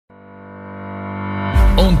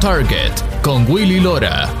On Target con Willy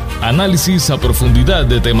Lora. Análisis a profundidad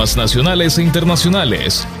de temas nacionales e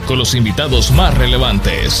internacionales con los invitados más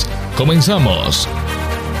relevantes. Comenzamos.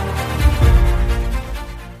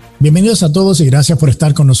 Bienvenidos a todos y gracias por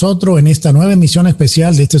estar con nosotros en esta nueva emisión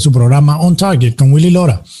especial de su programa On Target con Willy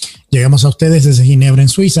Lora. Llegamos a ustedes desde Ginebra, en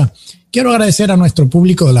Suiza. Quiero agradecer a nuestro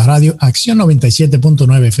público de la radio Acción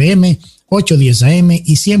 97.9 FM, 810 AM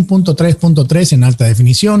y 100.3.3 en alta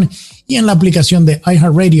definición y en la aplicación de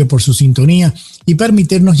iHeartRadio por su sintonía y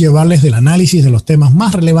permitirnos llevarles el análisis de los temas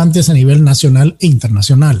más relevantes a nivel nacional e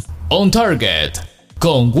internacional. On Target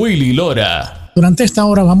con Willy Lora. Durante esta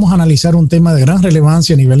hora vamos a analizar un tema de gran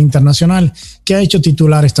relevancia a nivel internacional que ha hecho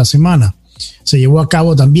titular esta semana. Se llevó a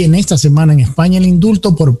cabo también esta semana en España el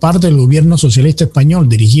indulto por parte del gobierno socialista español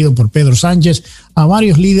dirigido por Pedro Sánchez a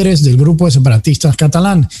varios líderes del grupo de separatistas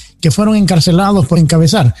catalán que fueron encarcelados por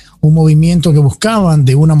encabezar un movimiento que buscaban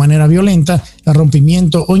de una manera violenta el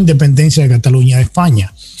rompimiento o independencia de Cataluña de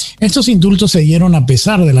España. Estos indultos se dieron a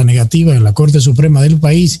pesar de la negativa de la Corte Suprema del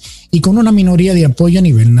país y con una minoría de apoyo a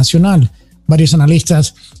nivel nacional. Varios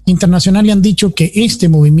analistas internacionales han dicho que este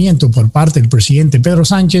movimiento por parte del presidente Pedro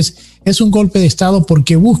Sánchez es un golpe de Estado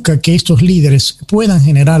porque busca que estos líderes puedan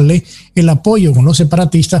generarle el apoyo con los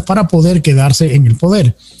separatistas para poder quedarse en el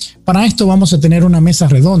poder. Para esto vamos a tener una mesa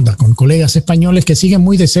redonda con colegas españoles que siguen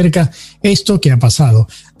muy de cerca esto que ha pasado.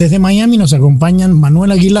 Desde Miami nos acompañan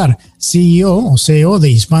Manuel Aguilar, CEO de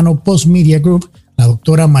Hispano Post Media Group, la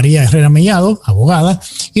doctora María Herrera Mellado, abogada,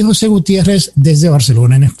 y José Gutiérrez desde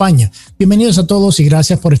Barcelona, en España. Bienvenidos a todos y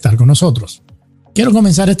gracias por estar con nosotros. Quiero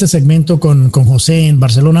comenzar este segmento con José en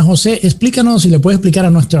Barcelona. José, explícanos, si le puedes explicar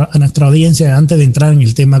a nuestra audiencia, antes de entrar en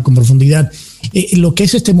el tema con profundidad, lo que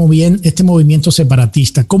es este movimiento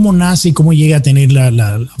separatista, cómo nace y cómo llega a tener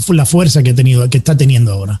la fuerza que está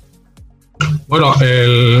teniendo ahora. Bueno,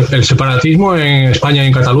 el separatismo en España y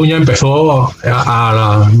en Cataluña empezó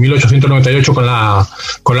a 1898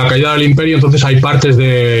 con la caída del imperio. Entonces hay partes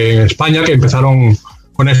de España que empezaron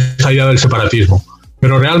con esa idea del separatismo,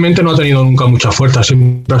 pero realmente no ha tenido nunca mucha fuerza,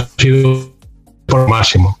 siempre ha sido por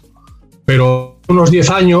máximo. Pero unos 10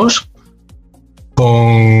 años,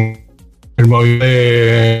 con el movimiento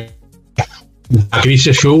de la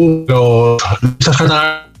crisis que hubo, los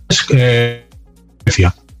catalanes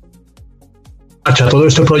decía todo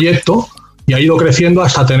este proyecto y ha ido creciendo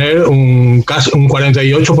hasta tener casi un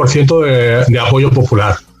 48% de apoyo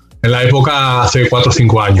popular en la época hace 4 o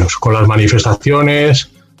 5 años, con las manifestaciones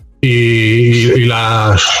y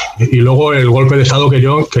luego el golpe de Estado que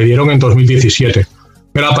dieron en 2017.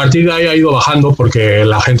 Pero a partir de ahí ha ido bajando porque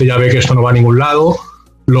la gente ya ve que esto no va a ningún lado.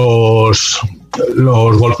 Los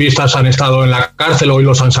golpistas han estado en la cárcel, hoy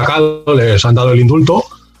los han sacado, les han dado el indulto,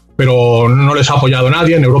 pero no les ha apoyado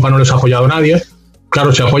nadie, en Europa no les ha apoyado nadie.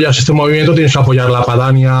 Claro, si apoyas este movimiento tienes que apoyar la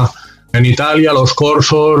Padania en Italia, los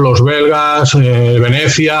corsos, los belgas,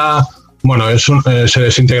 Venecia. Bueno, se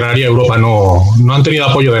desintegraría Europa, no han tenido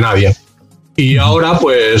apoyo de nadie. Y ahora,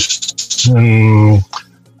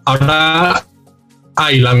 ahora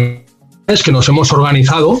hay es que nos hemos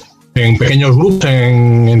organizado en pequeños grupos,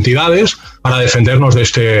 en entidades, para defendernos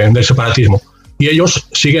del separatismo. Y ellos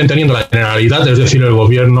siguen teniendo la Generalitat, es decir, el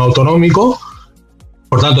gobierno autonómico.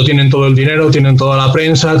 Por tanto, tienen todo el dinero, tienen toda la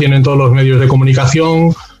prensa, tienen todos los medios de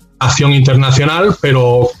comunicación, acción internacional,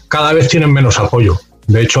 pero cada vez tienen menos apoyo.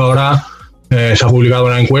 De hecho, ahora se ha publicado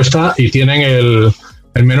una encuesta y tienen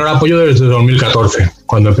el menor apoyo desde 2014,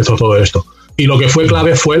 cuando empezó todo esto. Y lo que fue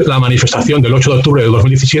clave fue la manifestación del 8 de octubre de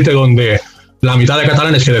 2017, donde la mitad de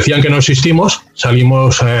catalanes que decían que no existimos,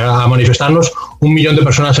 salimos a manifestarnos, 1 millón de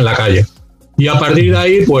personas en la calle. Y a partir de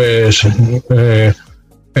ahí,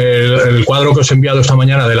 el cuadro que os he enviado esta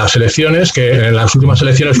mañana de las elecciones, que en las últimas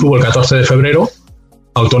elecciones que hubo el 14 de febrero,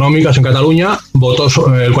 autonómicas en Cataluña, votó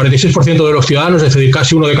el 46% de los ciudadanos, es decir,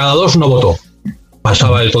 casi 1 de cada 2 no votó.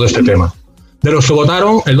 Pasaba de todo este tema. De los que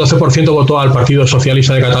votaron, el 12% votó al Partido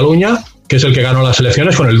Socialista de Cataluña, que es el que ganó las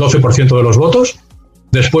elecciones con el 12% de los votos.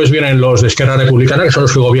 Después vienen los de Esquerra Republicana, que son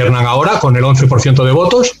los que gobiernan ahora, con el 11% de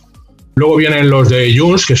votos. Luego vienen los de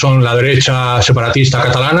Junts, que son la derecha separatista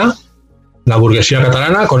catalana, la burguesía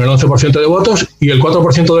catalana, con el 11% de votos, y el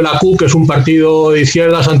 4% de la CUP, que es un partido de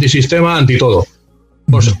izquierdas, antisistema, antitodo.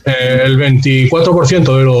 Pues el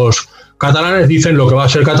 24% de los catalanes dicen lo que va a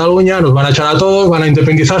ser Cataluña, nos van a echar a todos, van a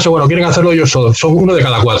independizarse, bueno, quieren hacerlo ellos todos, son 1 de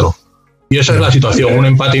cada 4. Y esa es la situación, un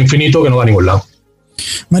empate infinito que no va a ningún lado.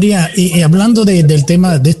 María, hablando del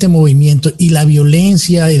tema de este movimiento y la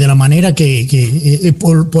violencia y de la manera que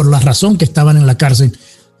por la razón que estaban en la cárcel,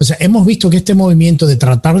 o sea, hemos visto que este movimiento de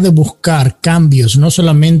tratar de buscar cambios, no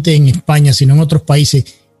solamente en España, sino en otros países,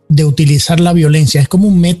 de utilizar la violencia. Es como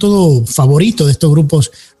un método favorito de estos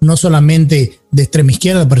grupos, no solamente de extrema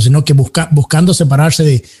izquierda, pero sino que buscando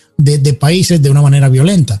separarse de países de una manera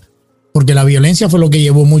violenta. Porque la violencia fue lo que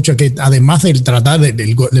llevó mucho a que, además del tratar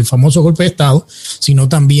del famoso golpe de Estado, sino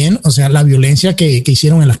también, o sea, la violencia que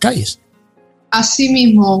hicieron en las calles. Así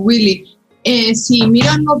mismo, Willy. Si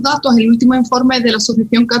miran los datos, el último informe de la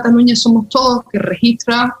Asociación Cataluña Somos Todos, que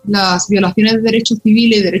registra las violaciones de derechos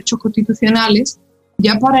civiles y derechos constitucionales,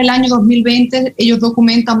 ya para el año 2020 ellos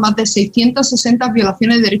documentan más de 660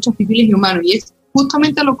 violaciones de derechos civiles y humanos, y es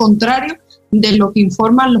justamente lo contrario de lo que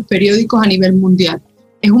informan los periódicos a nivel mundial.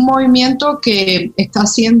 Es un movimiento que está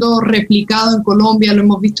siendo replicado en Colombia, lo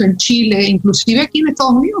hemos visto en Chile, inclusive aquí en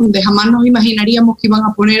Estados Unidos, donde jamás nos imaginaríamos que iban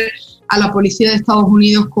a poner a la policía de Estados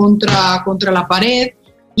Unidos contra la pared.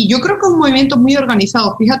 Y yo creo que es un movimiento muy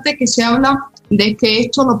organizado. Fíjate que se habla de que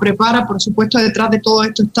esto lo prepara, por supuesto, detrás de todo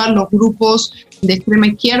esto están los grupos de extrema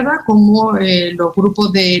izquierda, como los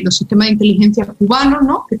grupos de los sistemas de inteligencia cubanos,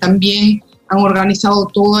 ¿no?, que también han organizado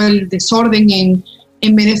todo el desorden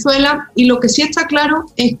en Venezuela. Y lo que sí está claro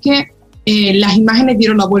es que las imágenes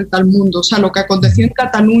dieron la vuelta al mundo. O sea, lo que aconteció en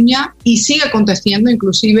Cataluña y sigue aconteciendo,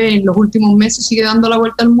 inclusive en los últimos meses, sigue dando la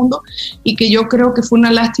vuelta al mundo, y que yo creo que fue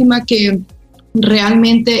una lástima que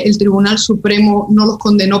realmente el Tribunal Supremo no los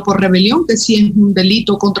condenó por rebelión, que sí es un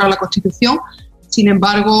delito contra la Constitución. Sin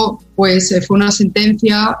embargo, pues fue una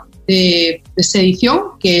sentencia de sedición,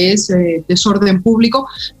 que es desorden público,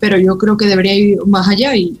 pero yo creo que debería ir más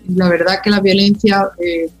allá, y la verdad que la violencia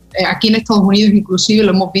aquí en Estados Unidos inclusive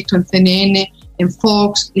lo hemos visto en CNN, en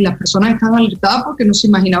Fox, y las personas están alertadas porque no se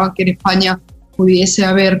imaginaban que en España pudiese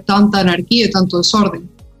haber tanta anarquía y tanto desorden.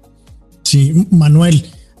 Sí, Manuel,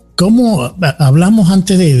 ¿cómo hablamos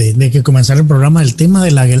antes de que comenzara el programa del tema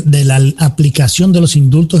de la aplicación de los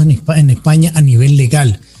indultos en España a nivel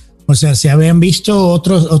legal? O sea, se habían visto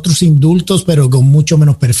otros indultos, pero con mucho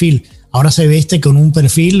menos perfil. Ahora se ve con un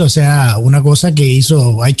perfil, o sea, una cosa que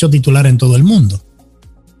ha hecho titular en todo el mundo.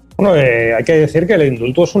 Bueno, hay que decir que el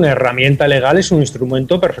indulto es una herramienta legal, es un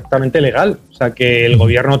instrumento perfectamente legal. O sea, que el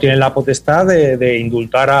gobierno tiene la potestad de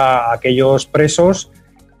indultar a aquellos presos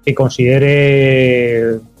que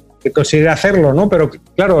considere hacerlo, ¿no? Pero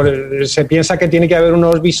claro, se piensa que tiene que haber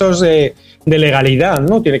unos visos de legalidad,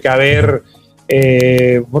 ¿no? Tiene que haber...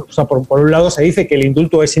 o sea, por un lado se dice que el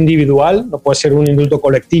indulto es individual, no puede ser un indulto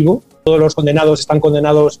colectivo. Todos los condenados están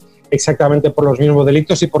condenados exactamente por los mismos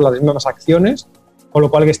delitos y por las mismas acciones, con lo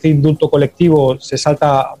cual este indulto colectivo se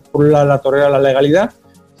salta por la torera de la legalidad.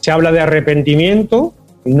 Se habla de arrepentimiento,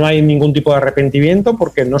 no hay ningún tipo de arrepentimiento,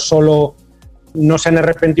 porque no solo no se han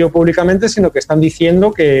arrepentido públicamente, sino que están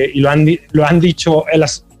diciendo y lo han dicho en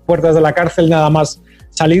las puertas de la cárcel, nada más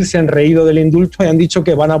salir, se han reído del indulto y han dicho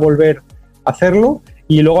que van a volver a hacerlo.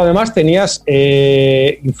 Y luego además tenías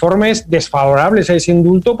informes desfavorables a ese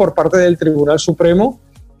indulto por parte del Tribunal Supremo,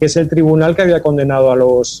 que es el tribunal que había condenado a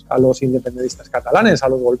los independentistas catalanes, a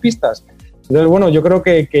los golpistas. Entonces, bueno, yo creo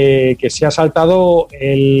que se ha saltado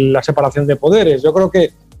la separación de poderes. Yo creo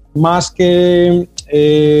que más que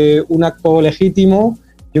un acto legítimo,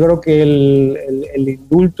 yo creo que el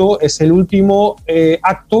indulto es el último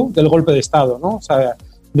acto del golpe de Estado, ¿no? O sea,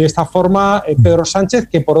 de esta forma, Pedro Sánchez,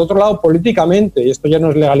 que por otro lado políticamente, y esto ya no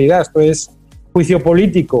es legalidad, esto es juicio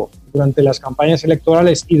político, durante las campañas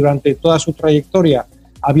electorales y durante toda su trayectoria,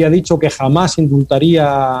 había dicho que jamás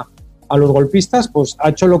indultaría a los golpistas, pues ha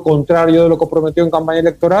hecho lo contrario de lo que prometió en campaña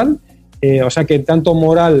electoral. O sea que tanto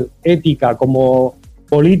moral, ética como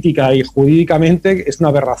política y jurídicamente es una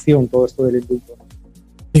aberración todo esto del indulto.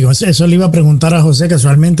 Digo, eso le iba a preguntar a José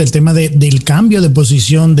casualmente, el tema del cambio de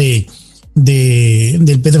posición del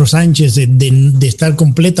Pedro Sánchez, de estar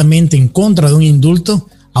completamente en contra de un indulto,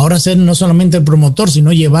 ahora ser no solamente el promotor,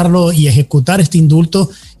 sino llevarlo y ejecutar este indulto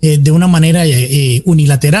de una manera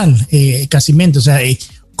unilateral, casimente. O sea,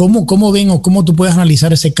 ¿cómo ven o cómo tú puedes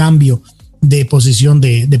analizar ese cambio de posición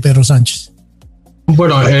de Pedro Sánchez?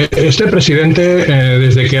 Bueno, este presidente,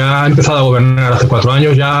 desde que ha empezado a gobernar hace 4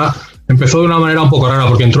 años, ya empezó de una manera un poco rara,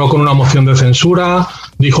 porque entró con una moción de censura,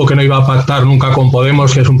 dijo que no iba a pactar nunca con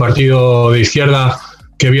Podemos, que es un partido de izquierda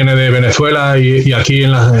que viene de Venezuela, y aquí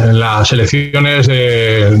en las elecciones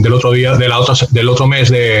del otro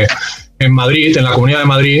mes en Madrid, en la Comunidad de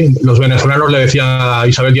Madrid, los venezolanos le decían a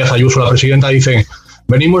Isabel Díaz Ayuso, la presidenta, dicen: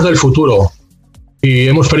 venimos del futuro y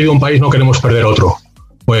hemos perdido un país, no queremos perder otro.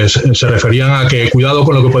 Pues se referían a que cuidado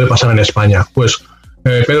con lo que puede pasar en España. Pues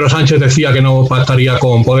Pedro Sánchez decía que no pactaría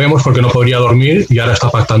con Podemos porque no podría dormir, y ahora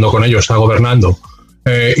está pactando con ellos, está gobernando.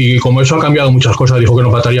 Y como eso ha cambiado muchas cosas, dijo que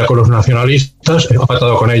no pactaría con los nacionalistas, ha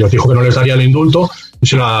pactado con ellos, dijo que no les daría el indulto y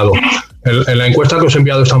se lo ha dado. En la encuesta que os he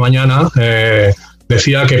enviado esta mañana,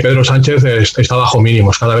 decía que Pedro Sánchez está bajo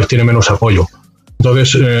mínimos, cada vez tiene menos apoyo.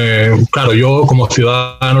 Entonces, claro, yo como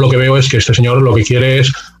ciudadano lo que veo es que este señor lo que quiere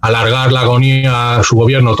es alargar la agonía a su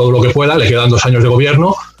gobierno todo lo que pueda, le quedan 2 años de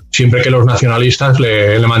gobierno, siempre que los nacionalistas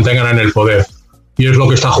le mantengan en el poder. Y es lo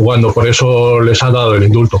que está jugando, por eso les ha dado el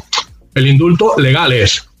indulto. El indulto legal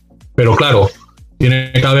es, pero claro,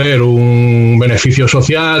 tiene que haber un beneficio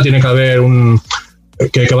social, tiene que haber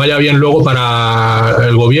que vaya bien luego para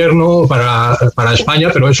el gobierno, para España,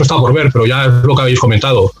 pero eso está por ver, pero ya es lo que habéis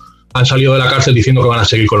comentado. Han salido de la cárcel diciendo que van a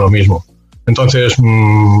seguir con lo mismo. Entonces,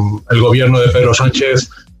 el gobierno de Pedro Sánchez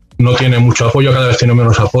no tiene mucho apoyo, cada vez tiene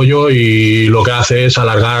menos apoyo y lo que hace es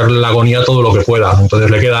alargar la agonía todo lo que pueda. Entonces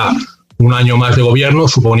le queda 1 año más de gobierno,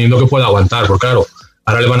 suponiendo que pueda aguantar, porque claro,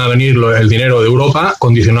 ahora le van a venir el dinero de Europa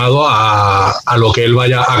condicionado a lo que él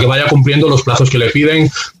que vaya cumpliendo los plazos que le piden,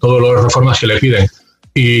 todas las reformas que le piden.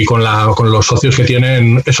 Y con los socios que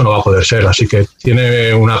tienen, eso no va a poder ser, así que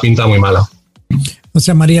tiene una pinta muy mala. O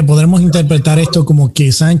sea, María, ¿podremos interpretar esto como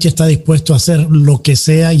que Sánchez está dispuesto a hacer lo que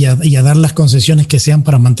sea y a dar las concesiones que sean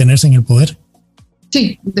para mantenerse en el poder?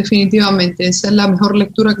 Sí, definitivamente. Esa es la mejor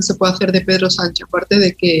lectura que se puede hacer de Pedro Sánchez, aparte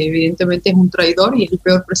de que evidentemente es un traidor y es el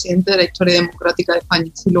peor presidente de la historia democrática de España,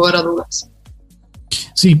 sin lugar a dudas.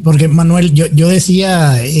 Sí, porque Manuel, yo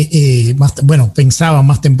decía, pensaba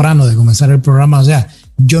más temprano de comenzar el programa, o sea,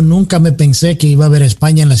 yo nunca me pensé que iba a ver a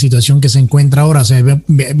España en la situación que se encuentra ahora. O sea,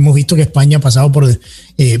 hemos visto que España ha pasado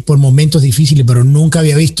por momentos difíciles, pero nunca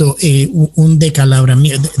había visto un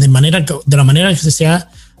descalabramiento, de la manera que se ha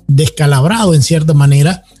descalabrado en cierta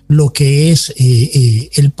manera lo que es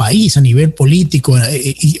el país a nivel político.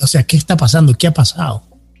 O sea, ¿qué está pasando? ¿Qué ha pasado?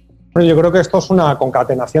 Bueno, yo creo que esto es una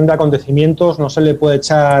concatenación de acontecimientos. No se le puede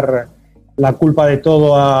echar la culpa de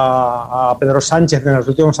todo a Pedro Sánchez en los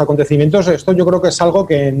últimos acontecimientos. Esto yo creo que es algo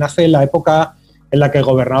que nace en la época en la que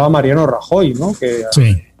gobernaba Mariano Rajoy, ¿no? Que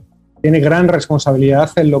sí, tiene gran responsabilidad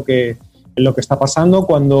en lo que está pasando.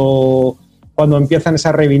 Cuando empiezan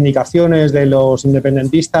esas reivindicaciones de los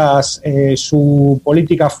independentistas, su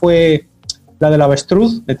política fue la del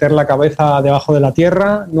avestruz, meter la cabeza debajo de la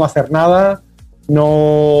tierra, no hacer nada,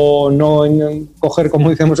 no coger, como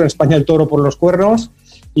decimos en España, el toro por los cuernos.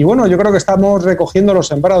 Y bueno, yo creo que estamos recogiendo lo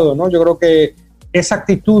sembrado, ¿no? Yo creo que esa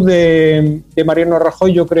actitud de Mariano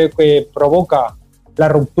Rajoy yo creo que provoca la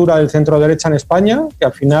ruptura del centro-derecha en España, que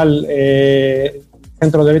al final el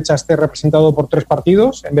centro-derecha esté representado por 3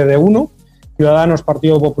 partidos en vez de 1, Ciudadanos,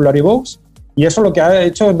 Partido Popular y Vox, y eso lo que ha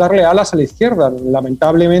hecho es darle alas a la izquierda.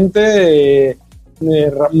 Lamentablemente,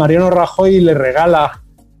 Mariano Rajoy le regala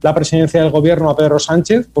la presidencia del gobierno a Pedro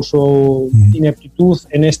Sánchez por su ineptitud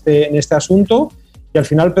en este asunto. Y al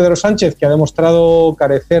final Pedro Sánchez, que ha demostrado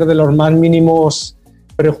carecer de los más mínimos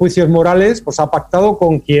prejuicios morales, pues ha pactado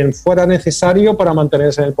con quien fuera necesario para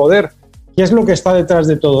mantenerse en el poder. ¿Qué es lo que está detrás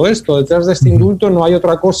de todo esto? Detrás de este indulto no hay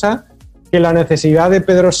otra cosa que la necesidad de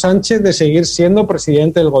Pedro Sánchez de seguir siendo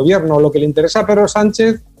presidente del gobierno. Lo que le interesa a Pedro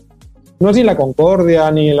Sánchez no es ni la concordia,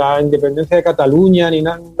 ni la independencia de Cataluña, ni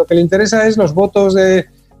nada. Lo que le interesa es los votos de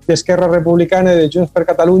Esquerra Republicana y de Junts per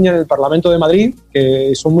Catalunya en el Parlamento de Madrid,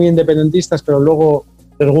 que son muy independentistas, pero luego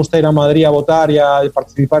les gusta ir a Madrid a votar y a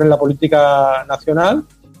participar en la política nacional.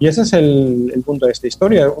 Y ese es el punto de esta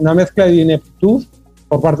historia. Una mezcla de ineptitud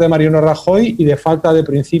por parte de Mariano Rajoy y de falta de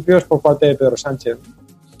principios por parte de Pedro Sánchez.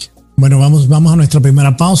 Bueno, vamos a nuestra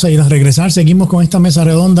primera pausa y al regresar seguimos con esta mesa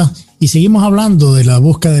redonda y seguimos hablando de la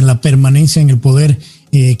búsqueda de la permanencia en el poder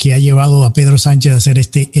que ha llevado a Pedro Sánchez a hacer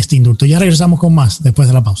este indulto. Ya regresamos con más después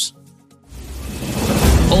de la pausa.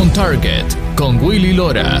 On Target con Willy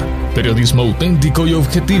Lora, periodismo auténtico y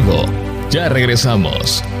objetivo. Ya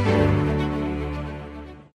regresamos.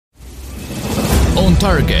 On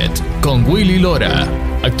Target con Willy Lora,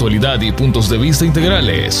 actualidad y puntos de vista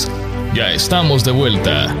integrales. Ya estamos de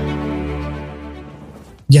vuelta.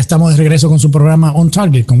 Ya estamos de regreso con su programa On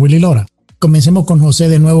Target con Willy Lora. Comencemos con José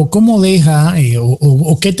de nuevo. ¿Cómo deja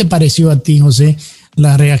o qué te pareció a ti, José,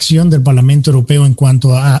 la reacción del Parlamento Europeo en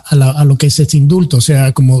cuanto a lo que es este indulto? O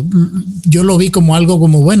sea, como yo lo vi como algo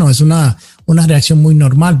como, bueno, es una reacción muy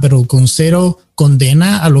normal, pero con cero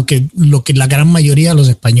condena a lo que la gran mayoría de los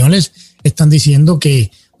españoles están diciendo que,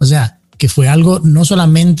 o sea, que fue algo no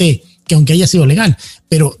solamente que aunque haya sido legal,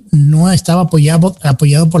 pero no estaba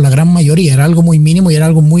apoyado por la gran mayoría, era algo muy mínimo y era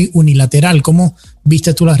algo muy unilateral. ¿Cómo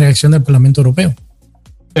viste tú la reacción del Parlamento Europeo?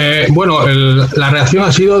 La reacción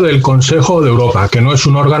ha sido del Consejo de Europa, que no es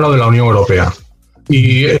un órgano de la Unión Europea.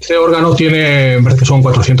 Y este órgano tiene, me parece que son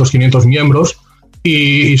 400, 500 miembros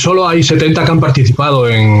y solo hay 70 que han participado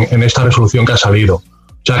en esta resolución que ha salido.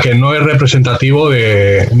 O sea que no es representativo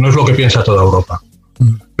no es lo que piensa toda Europa.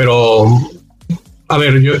 Pero, a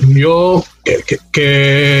ver, yo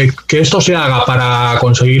que esto se haga para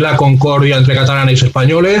conseguir la concordia entre catalanes y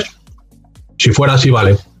españoles, si fuera así,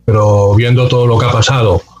 vale. Pero viendo todo lo que ha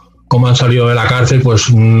pasado, cómo han salido de la cárcel,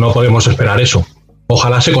 pues no podemos esperar eso.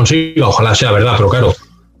 Ojalá se consiga, ojalá sea verdad, pero claro,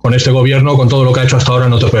 con este gobierno, con todo lo que ha hecho hasta ahora,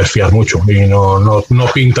 no te puedes fiar mucho y no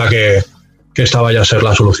pinta que esta vaya a ser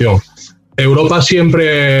la solución. Europa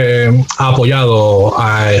siempre ha apoyado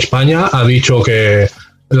a España, ha dicho que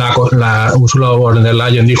la Ursula von der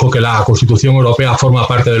Leyen dijo que la Constitución Europea forma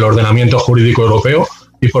parte del ordenamiento jurídico europeo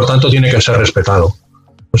y por tanto tiene que ser respetado.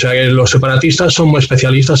 O sea que los separatistas son muy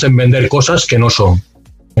especialistas en vender cosas que no son,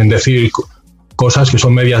 en decir cosas que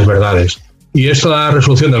son medias verdades. Y esta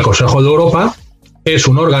resolución del Consejo de Europa es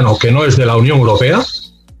un órgano que no es de la Unión Europea.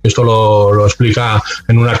 Esto lo explica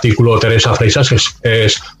en un artículo Teresa Freixas, que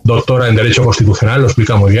es doctora en Derecho Constitucional, lo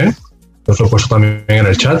explica muy bien. Os lo he puesto también en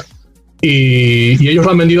el chat. Y ellos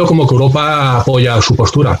lo han vendido como que Europa apoya su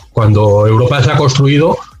postura, cuando Europa se ha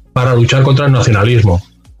construido para luchar contra el nacionalismo.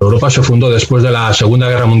 Europa se fundó después de la Segunda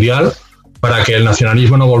Guerra Mundial para que el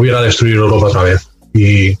nacionalismo no volviera a destruir Europa otra vez.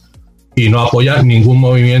 Y no apoya ningún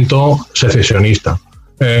movimiento secesionista.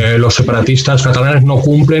 Los separatistas catalanes no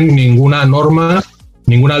cumplen ninguna norma,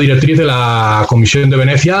 ninguna directriz de la Comisión de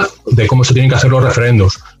Venecia de cómo se tienen que hacer los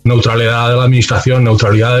referendos. Neutralidad de la administración,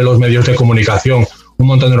 neutralidad de los medios de comunicación, un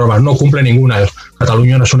montón de normas. No cumple ninguna.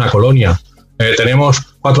 Cataluña no es una colonia. Tenemos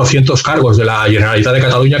 400 cargos de la Generalitat de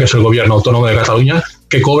Cataluña, que es el gobierno autónomo de Cataluña,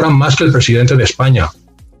 que cobran más que el presidente de España.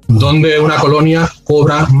 Donde una colonia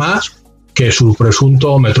cobra más que su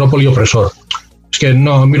presunto metrópoli opresor. Es que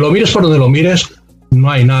no, lo mires por donde lo mires, no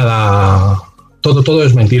hay nada, todo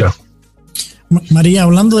es mentira. María,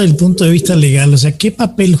 hablando del punto de vista legal, o sea, ¿qué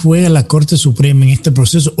papel juega la Corte Suprema en este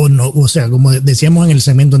proceso? O no, o sea, como decíamos en el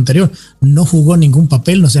segmento anterior, no jugó ningún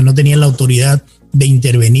papel, o sea, no tenía la autoridad de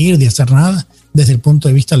intervenir, de hacer nada desde el punto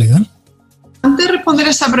de vista legal. Antes de responder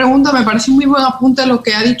esa pregunta, me parece muy buen apunte lo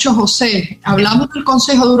que ha dicho José. Hablamos del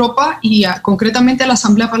Consejo de Europa y concretamente la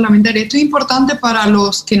Asamblea Parlamentaria. Esto es importante para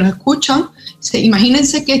los que nos escuchan.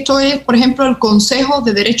 Imagínense que esto es, por ejemplo, el Consejo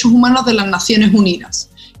de Derechos Humanos de las Naciones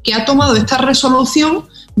Unidas, que ha tomado esta resolución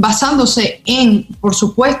basándose en, por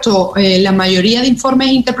supuesto, la mayoría de informes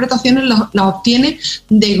e interpretaciones las obtiene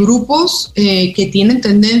de grupos que tienen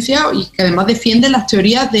tendencia y que además defienden las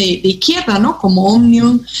teorías de izquierda, ¿no? Como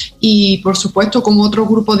Omnium y, por supuesto, como otros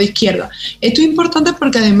grupos de izquierda. Esto es importante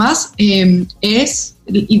porque además es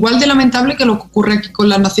igual de lamentable que lo que ocurre aquí con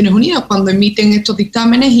las Naciones Unidas, cuando emiten estos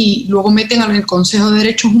dictámenes y luego meten al Consejo de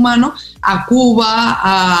Derechos Humanos a Cuba,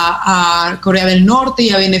 a Corea del Norte y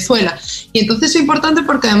a Venezuela. Y entonces es importante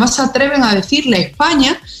porque además se atreven a decirle a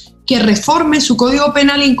España que reforme su Código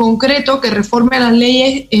Penal, en concreto, que reforme las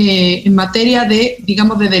leyes en materia de,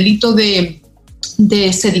 digamos, de delito de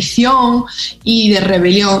sedición y de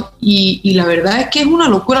rebelión. Y la verdad es que es una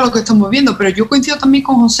locura lo que estamos viendo, pero yo coincido también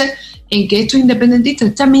con José en que estos independentistas,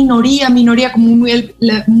 esta minoría como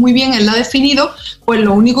muy bien él la ha definido, pues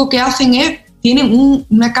lo único que hacen es, tienen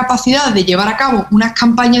una capacidad de llevar a cabo unas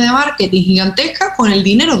campañas de marketing gigantescas con el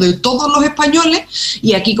dinero de todos los españoles,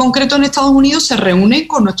 y aquí concreto en Estados Unidos se reúnen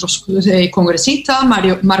con nuestros congresistas,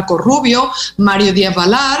 Marco Rubio, Mario Díaz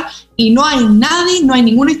Balar, y no hay nadie, no hay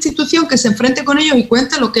ninguna institución que se enfrente con ellos y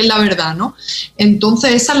cuente lo que es la verdad, ¿no?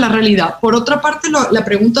 Entonces esa es la realidad. Por otra parte, la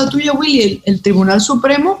pregunta tuya, Willy, el Tribunal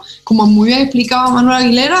Supremo, como muy bien explicaba Manuel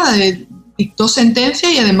Aguilera, dictó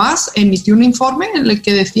sentencia y además emitió un informe en el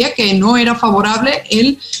que decía que no era favorable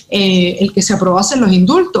el que se aprobasen los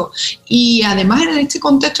indultos. Y además, en este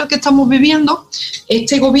contexto que estamos viviendo,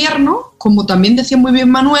 este gobierno, como también decía muy bien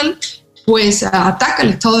Manuel, pues ataca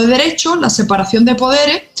el Estado de Derecho, la separación de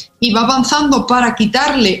poderes, y va avanzando para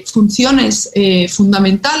quitarle funciones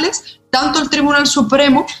fundamentales, tanto al Tribunal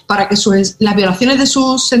Supremo, para que las violaciones de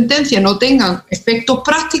sus sentencias no tengan efectos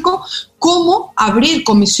prácticos, como abrir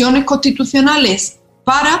comisiones constitucionales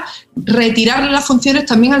para retirarle las funciones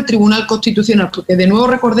también al Tribunal Constitucional, porque de nuevo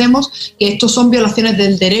recordemos que estos son violaciones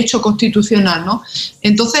del derecho constitucional, ¿no?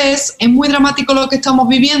 Entonces es muy dramático lo que estamos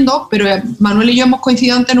viviendo, pero Manuel y yo hemos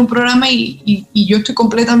coincidido antes en un programa y yo estoy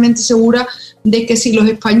completamente segura de que si los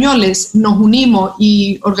españoles nos unimos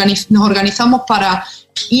y nos organizamos para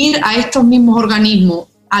ir a estos mismos organismos,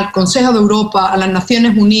 al Consejo de Europa, a las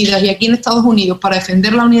Naciones Unidas y aquí en Estados Unidos para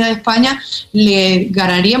defender la unidad de España, le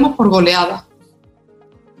ganaríamos por goleada.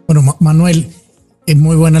 Bueno, Manuel, es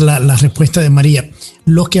muy buena la respuesta de María.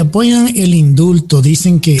 Los que apoyan el indulto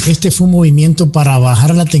dicen que este fue un movimiento para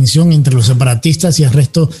bajar la tensión entre los separatistas y el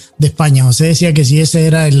resto de España. José decía que si ese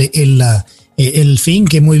era el fin,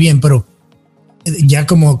 que muy bien, pero ya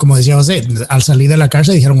como decía José, al salir de la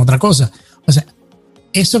cárcel dijeron otra cosa. O sea,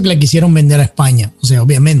 eso que le quisieron vender a España, o sea,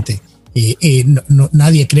 obviamente,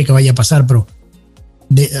 nadie cree que vaya a pasar, pero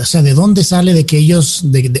 ¿de dónde sale de que ellos,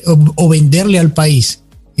 o venderle al país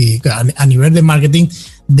a nivel de marketing,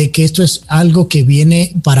 de que esto es algo que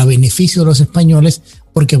viene para beneficio de los españoles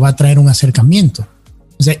porque va a traer un acercamiento?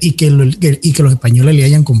 O sea, y que los españoles le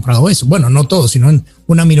hayan comprado eso. Bueno, no todos, sino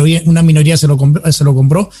una minoría se lo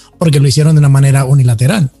compró porque lo hicieron de una manera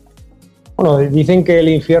unilateral. Bueno, dicen que el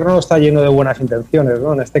infierno está lleno de buenas intenciones,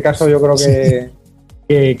 ¿no? En este caso yo creo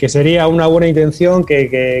que sería una buena intención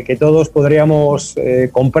que todos podríamos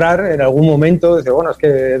comprar en algún momento. Dice, bueno, es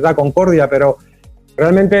que es la concordia, pero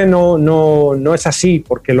realmente no es así,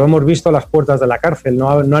 porque lo hemos visto a las puertas de la cárcel.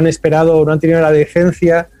 No han esperado, no han tenido la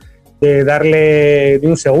decencia de darle ni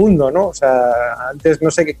un segundo, ¿no? O sea, antes, no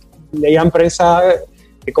sé, leía en prensa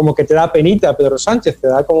que como que te da penita a Pedro Sánchez, te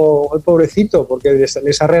da como el pobrecito, porque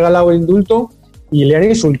les ha regalado el indulto y le han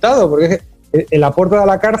insultado, porque en la puerta de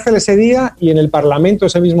la cárcel ese día y en el Parlamento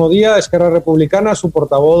ese mismo día, Esquerra Republicana, su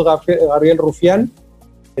portavoz Gabriel Rufián,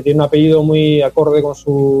 que tiene un apellido muy acorde con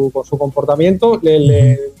su comportamiento,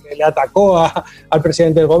 le atacó al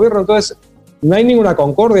presidente del gobierno. Entonces, no hay ninguna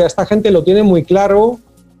concordia, esta gente lo tiene muy claro.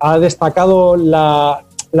 Ha destacado la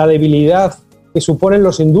debilidad que suponen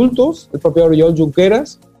los indultos. El propio Oriol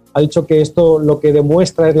Junqueras ha dicho que esto lo que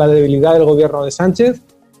demuestra es la debilidad del gobierno de Sánchez,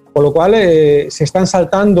 con lo cual se están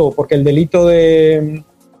saltando, porque el delito de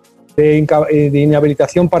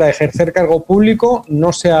inhabilitación para ejercer cargo público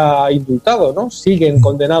no se ha indultado, ¿no? Siguen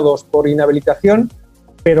condenados por inhabilitación,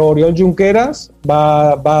 pero Oriol Junqueras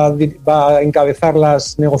va a encabezar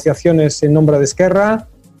las negociaciones en nombre de Esquerra.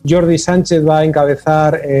 Jordi Sánchez va a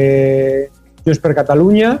encabezar Junts per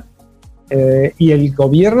Catalunya, y el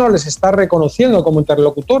gobierno les está reconociendo como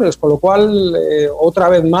interlocutores, con lo cual otra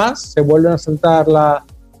vez más se vuelven a saltar la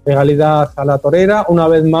legalidad a la torera, una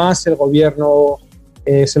vez más el gobierno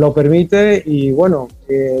se lo permite y bueno,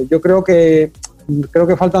 yo creo que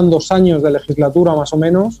faltan 2 años de legislatura más o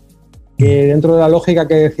menos, que dentro de la lógica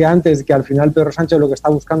que decía antes, que al final Pedro Sánchez lo que está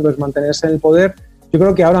buscando es mantenerse en el poder. Yo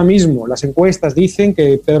creo que ahora mismo las encuestas dicen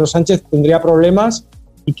que Pedro Sánchez tendría problemas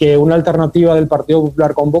y que una alternativa del Partido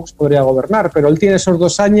Popular con Vox podría gobernar, pero él tiene esos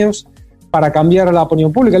 2 años para cambiar la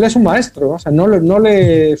opinión pública. Él es un maestro, ¿no? O sea, no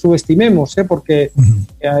le subestimemos, porque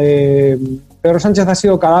Pedro Sánchez ha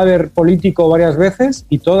sido cadáver político varias veces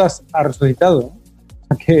y todas ha resucitado, ¿no?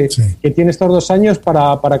 O sea, que tiene estos 2 años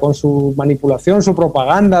para con su manipulación, su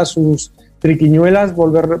propaganda, sus triquiñuelas,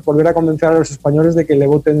 volver a convencer a los españoles de que le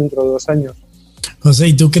voten dentro de 2 años. José,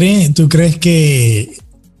 ¿y tú crees que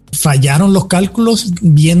fallaron los cálculos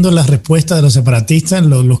viendo la respuesta de los separatistas,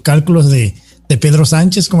 los cálculos de Pedro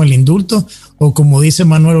Sánchez con el indulto? O como dice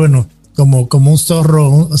Manuel, bueno, como un zorro,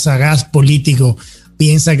 un sagaz político,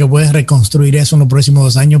 piensa que puedes reconstruir eso en los próximos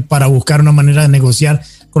 2 años para buscar una manera de negociar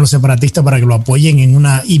con los separatistas para que lo apoyen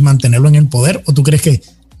y mantenerlo en el poder? ¿O tú crees que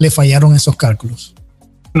le fallaron esos cálculos?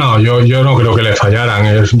 No, yo no creo que le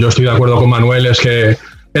fallaran. Yo estoy de acuerdo con Manuel, es que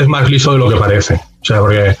es más liso de lo que parece. O sea,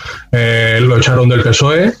 porque lo echaron del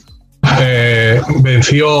PSOE,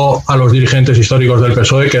 venció a los dirigentes históricos del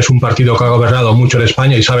PSOE, que es un partido que ha gobernado mucho en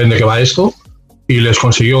España y saben de qué va esto, y les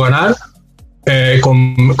consiguió ganar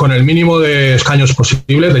con el mínimo de escaños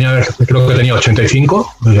posible. Creo que tenía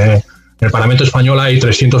 85. En el Parlamento español hay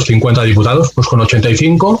 350 diputados, pues con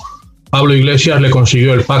 85 Pablo Iglesias le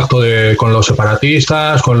consiguió el pacto con los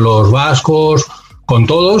separatistas, con los vascos, con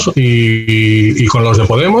todos y con los de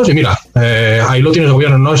Podemos. Y mira, ahí lo tiene el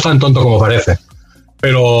gobierno, no es tan tonto como parece.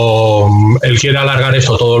 Pero él quiere alargar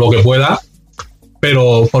esto todo lo que pueda.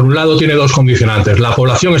 Pero por un lado tiene 2 condicionantes. La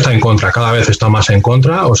población está en contra, cada vez está más en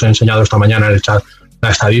contra. Os he enseñado esta mañana en el chat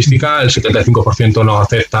la estadística. El 75% no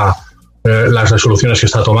acepta las resoluciones que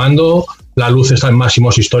está tomando. La luz está en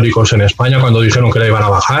máximos históricos en España. Cuando dijeron que la iban a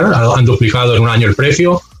bajar, han duplicado en un año el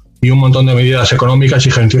precio. Y un montón de medidas económicas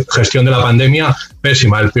y gestión de la pandemia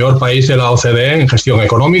pésima. El peor país de la OCDE en gestión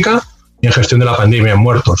económica y en gestión de la pandemia, en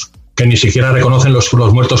muertos, que ni siquiera reconocen los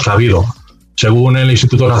muertos que ha habido. Según el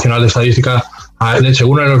Instituto Nacional de Estadística,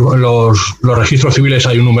 según los registros civiles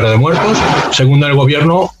hay un número de muertos, según el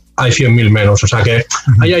gobierno hay 100.000 menos. O sea que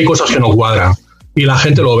ahí hay cosas que no cuadran y la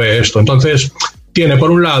gente lo ve esto. Entonces, tiene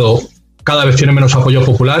por un lado, cada vez tiene menos apoyo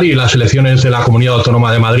popular y las elecciones de la Comunidad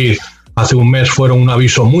Autónoma de Madrid hace un mes fueron un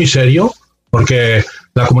aviso muy serio, porque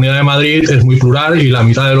la Comunidad de Madrid es muy plural y la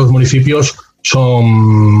mitad de los municipios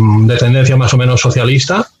son de tendencia más o menos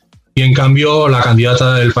socialista, y en cambio la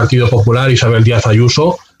candidata del Partido Popular, Isabel Díaz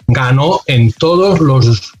Ayuso, ganó en todos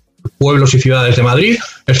los pueblos y ciudades de Madrid,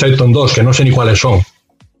 excepto en 2, que no sé ni cuáles son.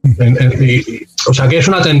 O sea que es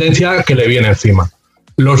una tendencia que le viene encima.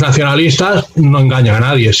 Los nacionalistas no engañan a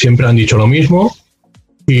nadie, siempre han dicho lo mismo.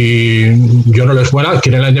 y yo no les fuera,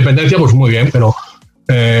 quieren la independencia, pues muy bien, pero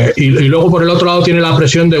y luego por el otro lado tiene la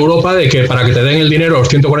presión de Europa de que para que te den el dinero, los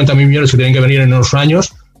 140.000 millones que tienen que venir en unos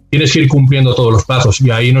años, tienes que ir cumpliendo todos los plazos,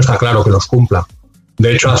 y ahí no está claro que los cumpla.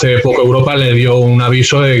 De hecho, hace poco Europa le dio un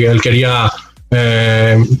aviso de que él quería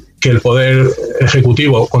que el poder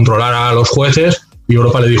ejecutivo controlara a los jueces, y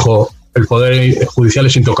Europa le dijo, el poder judicial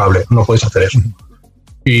es intocable, no puedes hacer eso.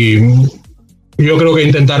 Y yo creo que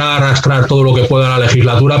intentará arrastrar todo lo que pueda la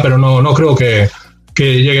legislatura, pero no creo que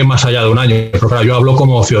llegue más allá de un año. Pero claro, yo hablo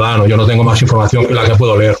como ciudadano, yo no tengo más información que la que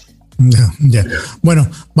puedo leer. Ya. Bueno,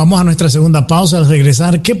 vamos a nuestra segunda pausa. Al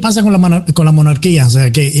regresar, ¿qué pasa con la monarquía? O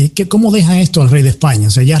sea, ¿cómo deja esto al rey de España?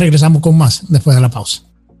 O sea, ya regresamos con más después de la pausa.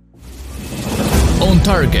 On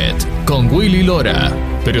Target con Willy Lora,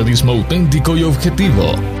 periodismo auténtico y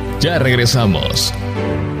objetivo. Ya regresamos.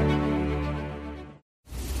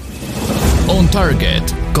 On Target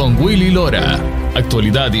con Willy Lora,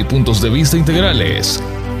 actualidad y puntos de vista integrales.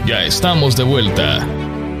 Ya estamos de vuelta.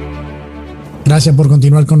 Gracias por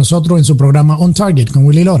continuar con nosotros en su programa On Target con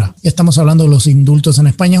Willy Lora. Estamos hablando de los indultos en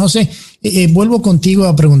España. José, vuelvo contigo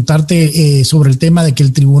a preguntarte sobre el tema de que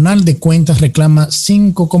el Tribunal de Cuentas reclama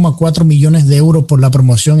 5,4 millones de euros por la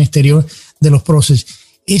promoción exterior de los próceres.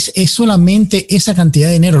 Es solamente esa cantidad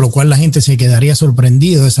de dinero, lo cual la gente se quedaría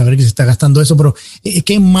sorprendido de saber que se está gastando eso, pero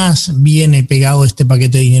 ¿qué más viene pegado a este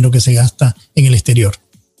paquete de dinero que se gasta en el exterior?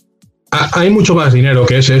 Hay mucho más dinero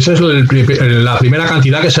que ese. Esa es la primera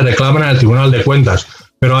cantidad que se reclama en el Tribunal de Cuentas,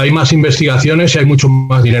 pero hay más investigaciones y hay mucho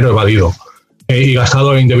más dinero evadido y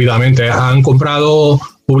gastado indebidamente. Han comprado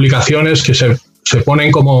publicaciones que se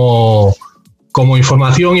ponen como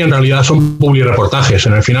información y en realidad son publireportajes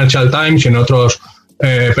en el Financial Times y en otros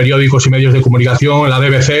periódicos y medios de comunicación, en la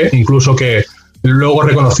BBC, incluso, que luego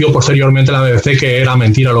reconoció posteriormente la BBC que era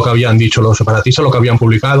mentira lo que habían dicho los separatistas, lo que habían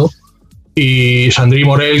publicado. Y Sandrine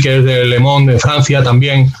Morel, que es de Le Monde de Francia,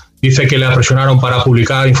 también dice que le presionaron para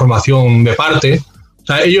publicar información de parte. O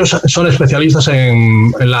sea, ellos son especialistas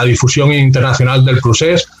en la difusión internacional del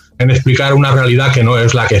procés, en explicar una realidad que no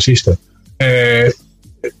es la que existe.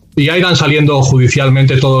 Y ahí van saliendo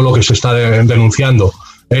judicialmente todo lo que se está denunciando.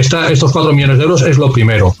 Estos 4 millones de euros es lo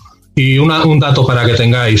primero. Y un dato para que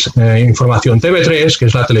tengáis información. TV3, que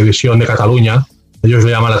es la televisión de Cataluña, ellos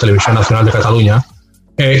le llaman la Televisión Nacional de Cataluña,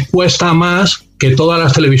 cuesta más que todas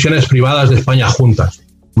las televisiones privadas de España juntas,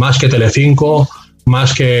 más que Telecinco,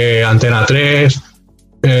 más que Antena 3,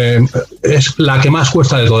 es la que más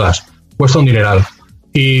cuesta de todas, cuesta un dineral.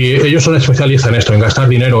 Y ellos son especialistas en esto, en gastar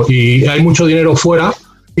dinero, y hay mucho dinero fuera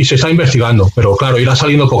y se está investigando, pero claro, irá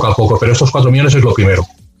saliendo poco a poco, pero estos 4 millones es lo primero.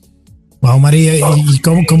 Wow, María, ¿y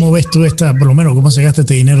cómo ves tú por lo menos cómo se gasta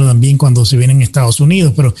este dinero también cuando se viene en Estados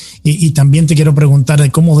Unidos? Pero y también te quiero preguntar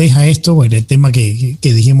de cómo deja esto, bueno, el tema que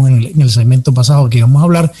dijimos en el segmento pasado, que vamos a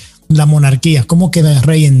hablar, la monarquía, cómo queda el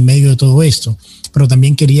rey en medio de todo esto. Pero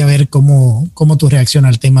también quería ver cómo tú reaccionas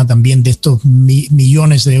al tema también de estos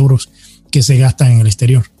millones de euros que se gastan en el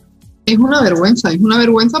exterior. Es una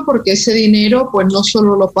vergüenza porque ese dinero pues no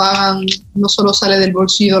solo lo pagan, no solo sale del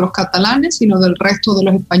bolsillo de los catalanes, sino del resto de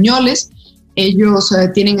los españoles. Ellos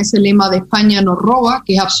tienen ese lema de España nos roba,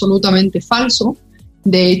 que es absolutamente falso.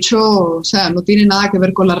 De hecho, o sea, no tiene nada que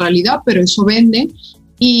ver con la realidad, pero eso vende.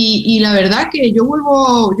 Y la verdad que yo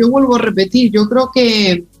vuelvo a repetir, yo creo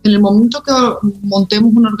que en el momento que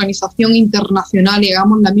montemos una organización internacional y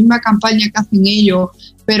hagamos la misma campaña que hacen ellos,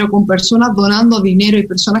 pero con personas donando dinero y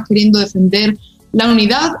personas queriendo defender la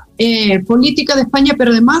unidad política de España,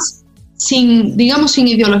 pero además sin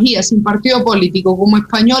ideología, sin partido político, como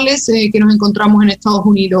españoles que nos encontramos en Estados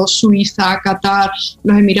Unidos, Suiza, Qatar,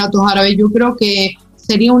 los Emiratos Árabes, yo creo que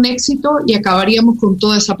sería un éxito y acabaríamos con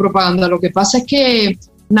toda esa propaganda. Lo que pasa es que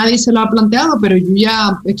nadie se lo ha planteado, pero yo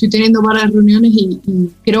ya estoy teniendo varias reuniones y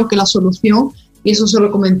creo que la solución, y eso se lo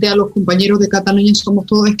comenté a los compañeros de Cataluña Somos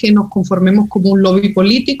Todos, es que nos conformemos como un lobby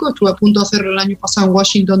político. Estuve a punto de hacerlo el año pasado en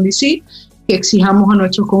Washington, D.C., que exijamos a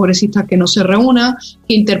nuestros congresistas que no se reúnan,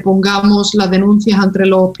 que interpongamos las denuncias entre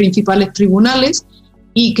los principales tribunales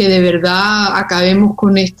y que de verdad acabemos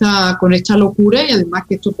con esta locura, y además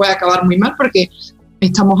que esto puede acabar muy mal porque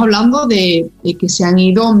estamos hablando de que se han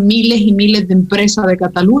ido miles y miles de empresas de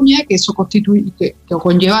Cataluña, que eso que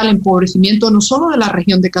conlleva el empobrecimiento no solo de la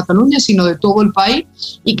región de Cataluña, sino de todo el país,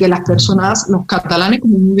 y que las personas, los catalanes,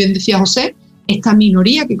 como muy bien decía José, esta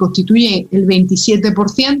minoría que constituye el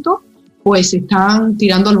 27%, pues están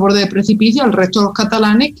tirando al borde del precipicio al resto de los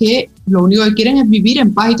catalanes, que lo único que quieren es vivir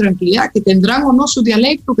en paz y tranquilidad, que tendrán o no su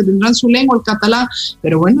dialecto, que tendrán su lengua, el catalán,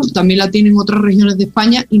 pero bueno, también la tienen otras regiones de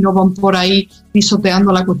España y no van por ahí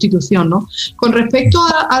pisoteando la Constitución, ¿no? Con respecto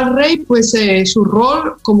al rey, pues su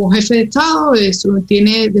rol como jefe de Estado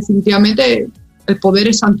tiene definitivamente el poder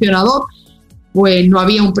es sancionador, pues no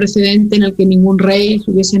había un precedente en el que ningún rey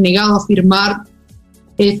se hubiese negado a firmar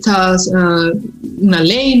una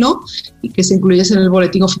ley, ¿no? Y que se incluyese en el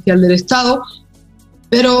boletín oficial del Estado,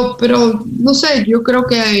 pero no sé, yo creo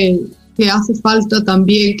que hace falta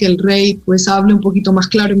también que el rey pues hable un poquito más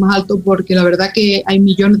claro y más alto, porque la verdad que hay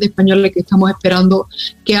millones de españoles que estamos esperando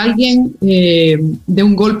que alguien dé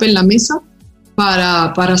un golpe en la mesa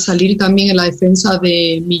para salir también en la defensa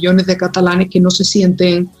de millones de catalanes que no se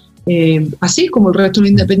sienten así como el resto de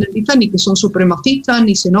los independentistas, ni que son supremacistas,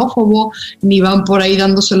 ni xenófobos, ni van por ahí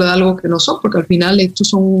dándoselo de algo que no son, porque al final estos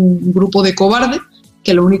son un grupo de cobardes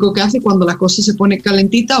que lo único que hace cuando las cosas se ponen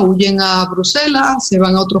calentitas, huyen a Bruselas, se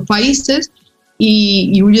van a otros países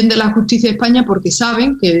y huyen de la justicia de España porque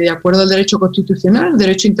saben que, de acuerdo al derecho constitucional, el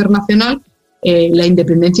derecho internacional, la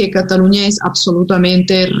independencia de Cataluña es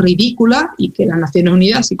absolutamente ridícula y que las Naciones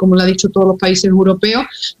Unidas, así como lo han dicho todos los países europeos,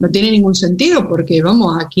 no tiene ningún sentido, porque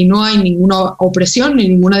vamos, aquí no hay ninguna opresión ni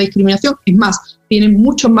ninguna discriminación. Es más, tienen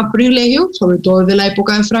muchos más privilegios, sobre todo desde la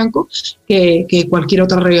época de Franco, que cualquier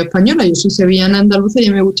otra región española. Yo soy sevillana andaluza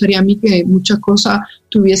y me gustaría a mí que muchas cosas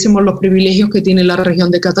tuviésemos los privilegios que tiene la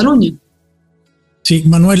región de Cataluña. Sí,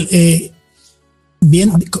 Manuel,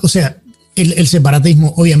 bien, o sea, el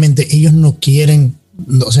separatismo, obviamente, ellos no quieren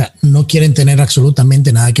tener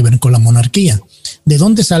absolutamente nada que ver con la monarquía. ¿De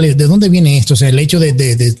dónde sale, de dónde viene esto? O sea, el hecho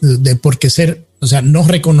de porque ser, o sea, no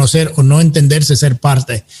reconocer o no entenderse ser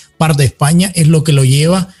parte de España es lo que lo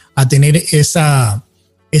lleva a tener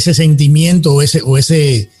ese sentimiento o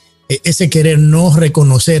ese querer no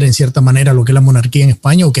reconocer en cierta manera lo que es la monarquía en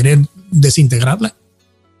España o querer desintegrarla.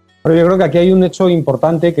 Pero yo creo que aquí hay un hecho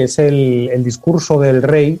importante, que es el discurso del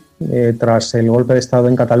rey tras el golpe de Estado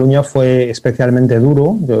en Cataluña fue especialmente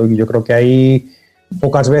duro. Yo creo que ahí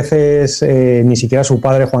pocas veces ni siquiera su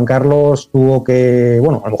padre Juan Carlos tuvo que,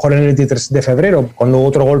 bueno, a lo mejor en el 23 de febrero, cuando hubo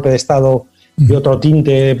otro golpe de Estado y otro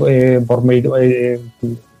tinte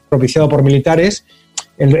propiciado por militares,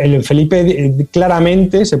 el Felipe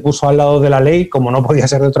claramente se puso al lado de la ley, como no podía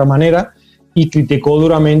ser de otra manera, y criticó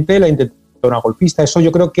duramente la intención una golpista. Eso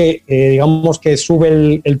yo creo que digamos que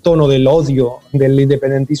sube el tono del odio del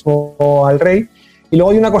independentismo al rey. Y luego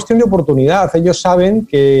hay una cuestión de oportunidad. Ellos saben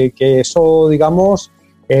que eso, digamos,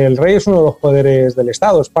 el rey es uno de los poderes del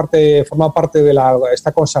Estado, forma parte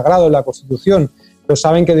está consagrado en la Constitución, pero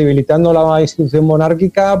saben que debilitando la institución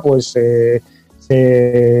monárquica pues se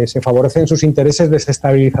favorecen sus intereses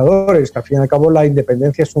desestabilizadores, que al fin y al cabo la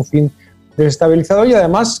independencia es un fin desestabilizador, y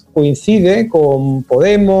además coincide con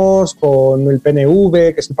Podemos, con el PNV,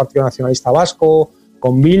 que es el Partido Nacionalista Vasco,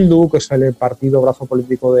 con Bildu, que es el partido brazo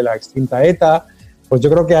político de la extinta ETA. Pues yo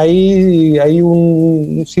creo que hay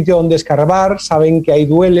un sitio donde escarbar, saben que ahí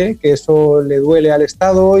duele, que eso le duele al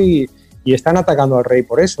Estado y están atacando al rey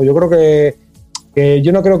por eso. Yo creo que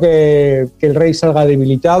yo no creo que el rey salga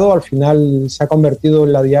debilitado. Al final se ha convertido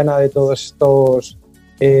en la diana de todos estos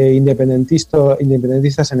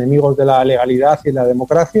independentistas enemigos de la legalidad y la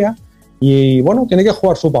democracia, y bueno, tiene que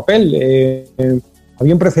jugar su papel.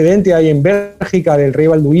 Había un precedente ahí en Bélgica del rey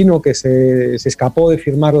Balduino que se escapó de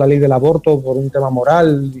firmar la ley del aborto por un tema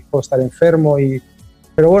moral, dijo estar enfermo,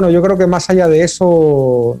 pero bueno, yo creo que más allá de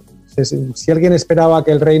eso, si alguien esperaba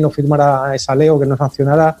que el rey no firmara esa ley o que no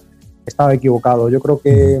sancionara, estaba equivocado. Yo creo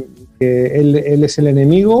que él es el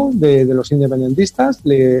enemigo de los independentistas.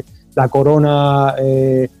 La corona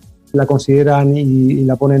la consideran y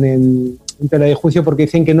la ponen en tela de juicio porque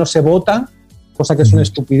dicen que no se vota, cosa que es una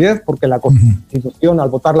estupidez, porque la Constitución, al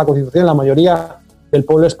votar la Constitución, la mayoría del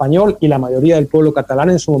pueblo español y la mayoría del pueblo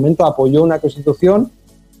catalán en su momento apoyó una Constitución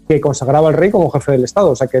que consagraba al rey como jefe del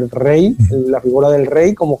Estado. O sea que el rey, la figura del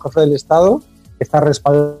rey como jefe del Estado, está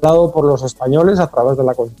respaldado por los españoles a través de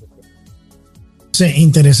la Constitución. Sí,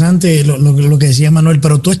 interesante lo que decía Manuel,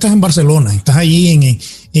 pero tú estás en Barcelona, estás allí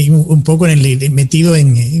un poco metido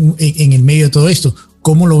en el medio de todo esto.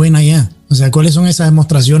 ¿Cómo lo ven allá? O sea, ¿cuáles son esas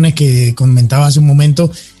demostraciones que comentaba hace un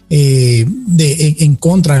momento en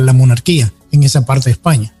contra de la monarquía en esa parte de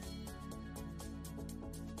España?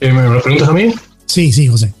 ¿Me lo preguntas a mí? Sí,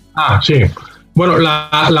 José. Sí. Bueno,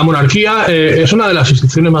 la monarquía es una de las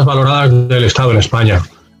instituciones más valoradas del Estado en España.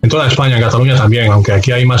 En toda España, en Cataluña también, aunque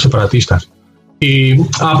aquí hay más separatistas. Y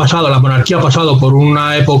la monarquía ha pasado por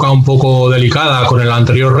una época un poco delicada con el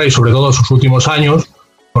anterior rey, sobre todo en sus últimos años,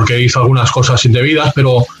 porque hizo algunas cosas indebidas,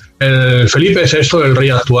 pero el Felipe VI, el rey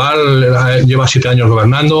actual, lleva 7 años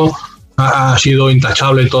gobernando, ha sido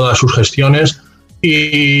intachable en todas sus gestiones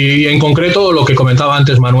y en concreto lo que comentaba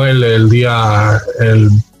antes Manuel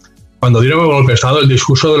cuando dieron el golpe de Estado, el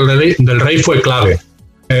discurso del rey fue clave.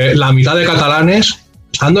 La mitad de catalanes,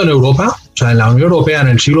 estando en Europa, o sea, en la Unión Europea en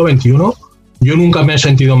el siglo XXI, yo nunca me he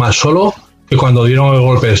sentido más solo que cuando dieron el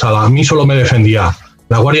golpe de Estado. A mí solo me defendía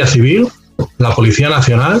la Guardia Civil, la Policía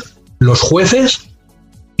Nacional, los jueces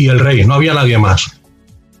y el rey, no había nadie más.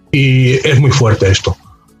 Y es muy fuerte esto.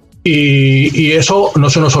 Y eso no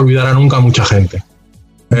se nos olvidará nunca a mucha gente.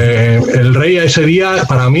 El rey ese día,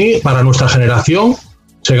 para mí, para nuestra generación,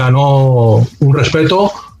 se ganó un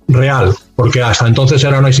respeto real, porque hasta entonces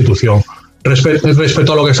era una institución.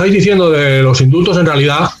 Respecto a lo que estáis diciendo de los indultos, en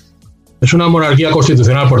realidad es una monarquía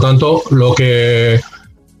constitucional, por tanto, lo que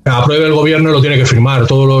apruebe el gobierno lo tiene que firmar.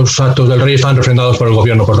 Todos los actos del rey están refrendados por el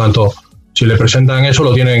gobierno, por tanto, si le presentan eso,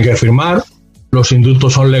 lo tienen que firmar. Los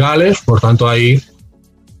indultos son legales, por tanto, ahí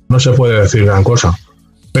no se puede decir gran cosa.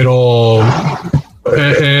 Pero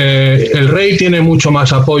el rey tiene mucho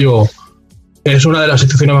más apoyo, es una de las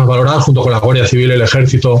instituciones más valoradas junto con la Guardia Civil, el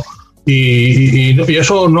Ejército, y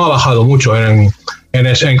eso no ha bajado mucho.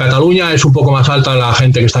 En Cataluña es un poco más alta la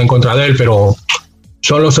gente que está en contra de él, pero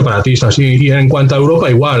son los separatistas. Y en cuanto a Europa,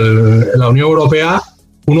 igual, la Unión Europea,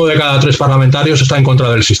 1 de cada 3 parlamentarios está en contra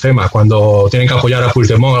del sistema. Cuando tienen que apoyar a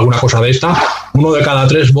Puigdemont, alguna cosa de esta, 1 de cada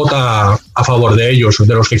 3 vota a favor de ellos,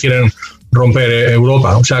 de los que quieren romper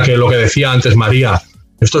Europa. O sea que lo que decía antes María,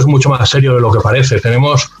 esto es mucho más serio de lo que parece.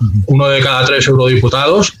 Tenemos 1 de cada 3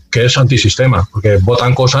 eurodiputados que es antisistema, porque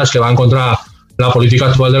votan cosas que van contra la política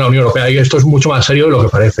actual de la Unión Europea, y esto es mucho más serio de lo que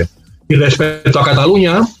parece. Y respecto a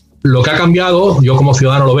Cataluña, lo que ha cambiado, yo como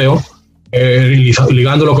ciudadano lo veo,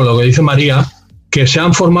 ligándolo con lo que dice María, que se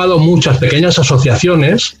han formado muchas pequeñas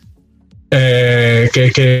asociaciones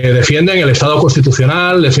que defienden el Estado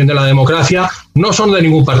constitucional, defienden la democracia. No son de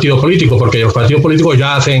ningún partido político, porque los partidos políticos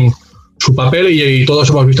ya hacen su papel y todos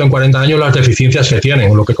hemos visto en 40 años las deficiencias que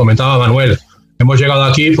tienen, lo que comentaba Manuel. Hemos llegado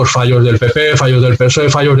aquí por fallos del PP, fallos del PSOE,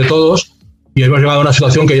 fallos de todos, y hemos llegado a una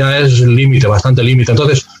situación que ya es límite, bastante límite.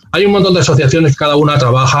 Entonces, hay un montón de asociaciones que cada una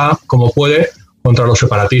trabaja como puede contra los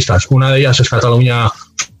separatistas. Una de ellas es Cataluña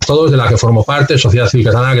Todos, de la que formo parte, Sociedad Civil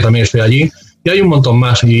Catalana, que también estoy allí, y hay un montón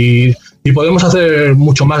más. Y podemos hacer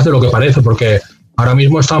mucho más de lo que parece, porque ahora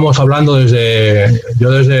mismo estamos hablando desde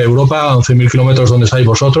Europa, a 11.000 kilómetros donde estáis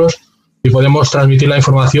vosotros, y podemos transmitir la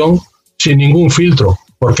información sin ningún filtro,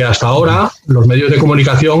 porque hasta ahora los medios de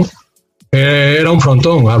comunicación era un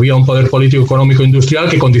frontón. Había un poder político, económico, industrial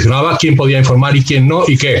que condicionaba quién podía informar y quién no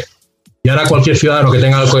y qué. Y ahora cualquier ciudadano que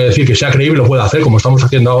tenga algo que decir que sea creíble lo puede hacer, como estamos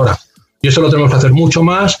haciendo ahora. Y eso lo tenemos que hacer mucho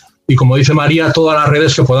más, y como dice María, todas las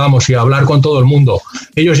redes que podamos, y hablar con todo el mundo.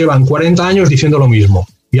 Ellos llevan 40 años diciendo lo mismo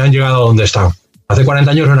y han llegado a donde están. Hace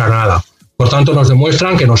 40 años no era nada. Por tanto, nos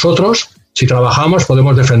demuestran que nosotros, si trabajamos,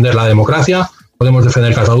 podemos defender la democracia, podemos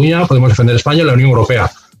defender Cataluña, podemos defender España y la Unión Europea.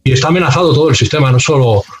 Y está amenazado todo el sistema,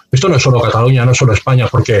 esto no es solo Cataluña, no es solo España,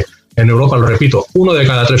 porque en Europa, lo repito, 1 de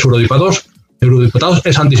cada 3 eurodiputados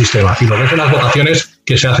es antisistema, y lo ves en las votaciones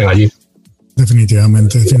que se hacen allí.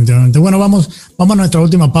 Definitivamente. Bueno, vamos a nuestra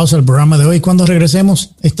última pausa del programa de hoy. Cuando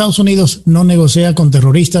regresemos, Estados Unidos no negocia con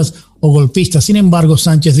terroristas o golpistas. Sin embargo,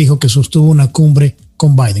 Sánchez dijo que sostuvo una cumbre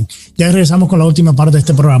con Biden. Ya regresamos con la última parte de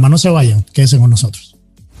este programa. No se vayan, quédense con nosotros.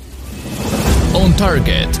 On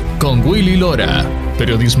Target con Willy Lora.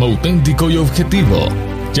 Periodismo auténtico y objetivo.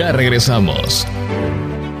 Ya regresamos.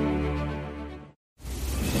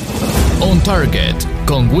 On Target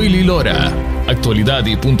con Willy Lora. Actualidad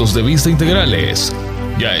y puntos de vista integrales.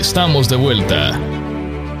 Ya estamos de vuelta.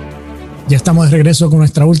 Ya estamos de regreso con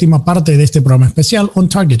nuestra última parte de este programa especial, On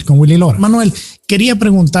Target con Willy Lora. Manuel, quería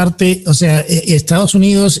preguntarte, Estados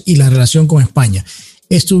Unidos y la relación con España.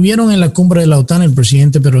 Estuvieron en la cumbre de la OTAN el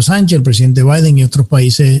presidente Pedro Sánchez, el presidente Biden y otros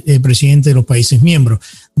países, presidentes de los países miembros.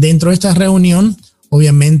 Dentro de esta reunión,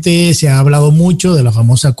 obviamente se ha hablado mucho de la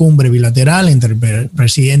famosa cumbre bilateral entre el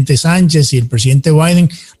presidente Sánchez y el presidente Biden,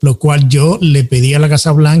 lo cual yo le pedí a la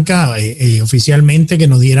Casa Blanca oficialmente que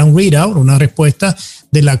nos diera un readout, una respuesta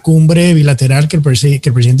de la cumbre bilateral que el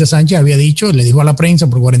presidente Sánchez había dicho, le dijo a la prensa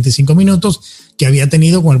por 45 minutos que había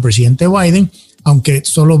tenido con el presidente Biden, aunque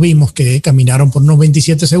solo vimos que caminaron por unos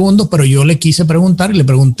 27 segundos, pero yo le quise preguntar y le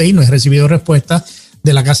pregunté y no he recibido respuesta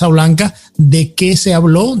de la Casa Blanca de qué se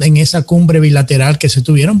habló en esa cumbre bilateral que se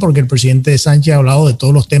tuvieron, porque el presidente Sánchez ha hablado de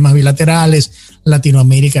todos los temas bilaterales,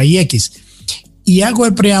 Latinoamérica y X. Y hago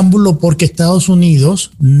el preámbulo porque Estados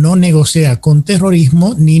Unidos no negocia con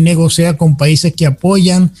terrorismo ni negocia con países que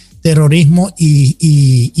apoyan terrorismo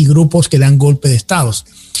y grupos que dan golpe de estados.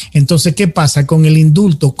 Entonces, ¿qué pasa con el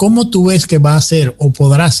indulto? ¿Cómo tú ves que va a ser o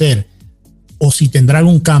podrá ser, o si tendrá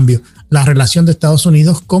algún cambio, la relación de Estados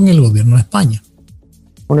Unidos con el gobierno de España?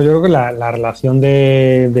 Bueno, yo creo que la relación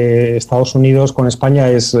de Estados Unidos con España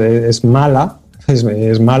es mala.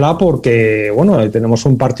 Es mala porque, bueno, tenemos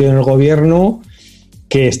un partido en el gobierno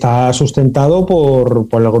que está sustentado por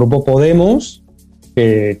el grupo Podemos,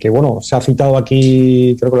 que bueno, se ha citado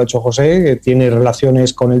aquí, creo que lo ha hecho José, que tiene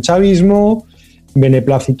relaciones con el chavismo,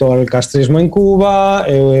 beneplácito al castrismo en Cuba,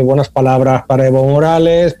 buenas palabras para Evo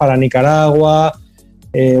Morales, para Nicaragua.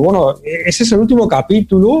 Bueno, ese es el último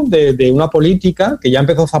capítulo de una política que ya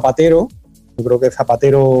empezó Zapatero. Yo creo que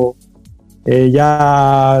Zapatero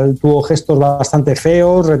ya tuvo gestos bastante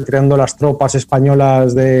feos, retirando las tropas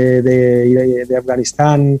españolas de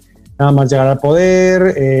Afganistán nada más llegar al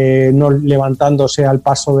poder, no levantándose al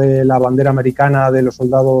paso de la bandera americana de los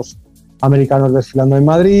soldados americanos desfilando en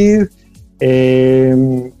Madrid.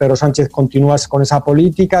 Pedro Sánchez continúa con esa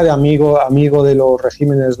política de amigo de los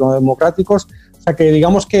regímenes no democráticos. O sea que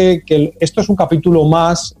digamos que esto es un capítulo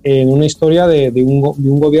más en una historia de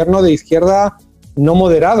un gobierno de izquierda no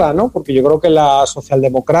moderada, ¿no? Porque yo creo que la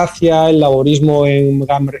socialdemocracia, el laborismo en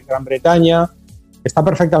Gran Bretaña está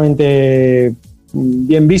perfectamente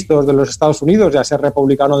bien visto desde los Estados Unidos, ya sea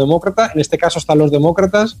republicano o demócrata. En este caso están los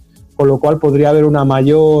demócratas, con lo cual podría haber una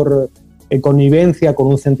mayor connivencia con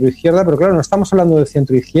un centro-izquierda, pero claro, no estamos hablando de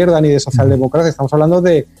centro-izquierda ni de socialdemocracia, estamos hablando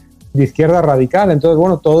de izquierda radical. Entonces,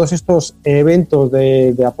 bueno, todos estos eventos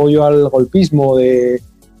de apoyo al golpismo, de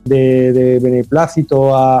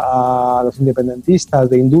beneplácito a los independentistas,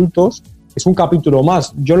 de indultos, es un capítulo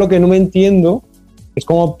más. Yo lo que no me entiendo es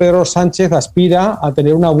cómo Pedro Sánchez aspira a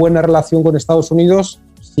tener una buena relación con Estados Unidos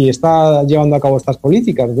si está llevando a cabo estas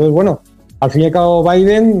políticas. Entonces, bueno, al fin y al cabo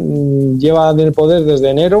Biden lleva en el poder desde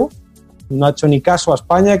enero, no ha hecho ni caso a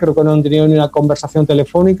España, creo que no han tenido ni una conversación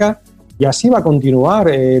telefónica y así va a continuar.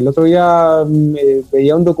 El otro día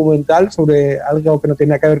veía un documental sobre algo que no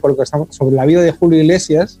tenía que ver con lo que estamos, sobre la vida de Julio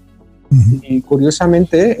Iglesias, y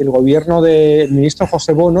curiosamente el gobierno del ministro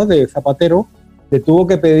José Bono de Zapatero le tuvo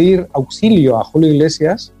que pedir auxilio a Julio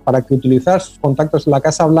Iglesias para que utilizara sus contactos en la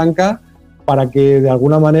Casa Blanca para que de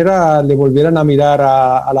alguna manera le volvieran a mirar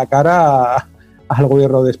a la cara al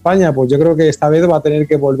gobierno de España. Pues yo creo que esta vez va a tener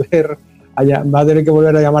que volver a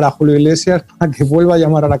llamar a Julio Iglesias para que vuelva a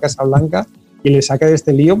llamar a la Casa Blanca y le saque de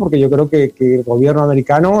este lío, porque yo creo que el gobierno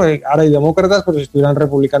americano, ahora hay demócratas, pero si estuvieran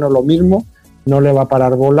republicanos lo mismo, no le va a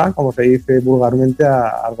parar bola, como se dice vulgarmente,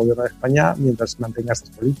 al gobierno de España mientras mantenga estas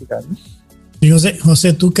políticas, ¿no? Y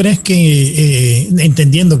José, ¿tú crees que,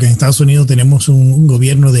 entendiendo que en Estados Unidos tenemos un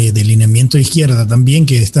gobierno de lineamiento de izquierda también,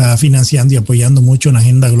 que está financiando y apoyando mucho una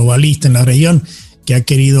agenda globalista en la región, que ha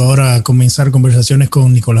querido ahora comenzar conversaciones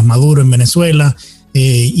con Nicolás Maduro en Venezuela,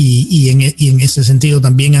 y en ese sentido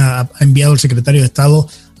también ha enviado al secretario de Estado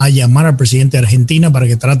a llamar al presidente de Argentina para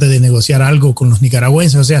que trate de negociar algo con los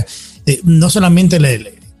nicaragüenses? O sea, no solamente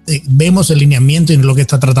vemos el lineamiento y lo que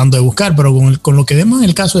está tratando de buscar, pero con lo que vemos en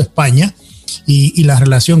el caso de España y la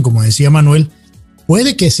relación, como decía Manuel,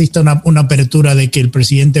 puede que exista una apertura de que el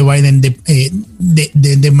presidente Biden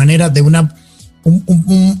de manera de un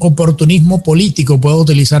oportunismo político pueda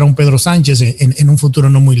utilizar a un Pedro Sánchez en un futuro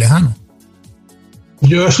no muy lejano.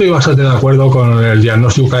 Yo estoy bastante de acuerdo con el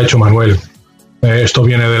diagnóstico que ha hecho Manuel. Esto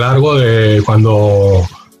viene de largo, de cuando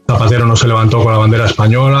Zapatero no se levantó con la bandera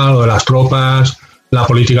española, lo de las tropas, la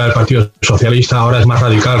política del Partido Socialista ahora es más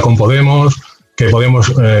radical con Podemos, que Podemos,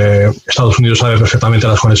 Estados Unidos sabe perfectamente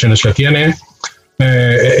las conexiones que tiene.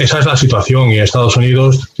 Esa es la situación, y Estados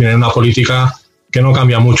Unidos tiene una política que no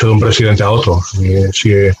cambia mucho de un presidente a otro.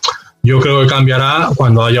 Yo creo que cambiará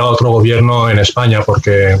cuando haya otro gobierno en España,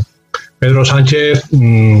 porque Pedro Sánchez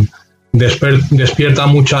despierta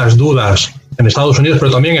muchas dudas en Estados Unidos,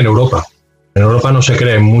 pero también en Europa. En Europa no se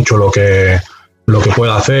cree mucho lo que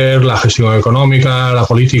puede hacer, la gestión económica, la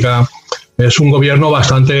política. Es un gobierno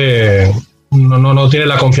bastante... No tiene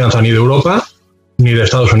la confianza ni de Europa ni de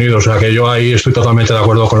Estados Unidos. O sea que yo ahí estoy totalmente de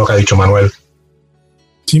acuerdo con lo que ha dicho Manuel.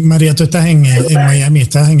 Sí, María, tú estás en Miami,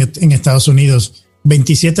 estás en Estados Unidos.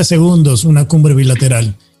 27 segundos, una cumbre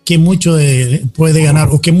bilateral. ¿Qué mucho puede ganar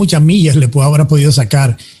o qué muchas millas habrá podido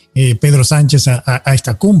sacar Pedro Sánchez a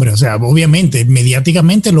esta cumbre? O sea, obviamente,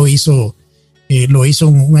 mediáticamente lo hizo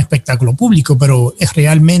un espectáculo público, pero es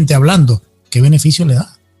realmente hablando, ¿qué beneficio le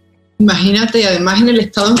da? Imagínate, además en el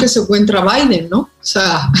estado en que se encuentra Biden, ¿no? O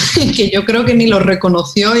sea, que yo creo que ni lo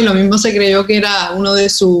reconoció y lo mismo se creyó que era uno de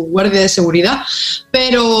sus guardias de seguridad.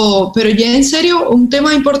 Pero ya en serio, un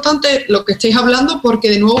tema importante lo que estáis hablando, porque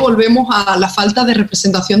de nuevo volvemos a la falta de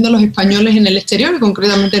representación de los españoles en el exterior y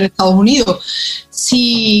concretamente en Estados Unidos.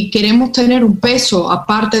 Si queremos tener un peso,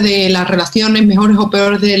 aparte de las relaciones mejores o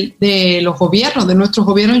peores de los gobiernos, de nuestros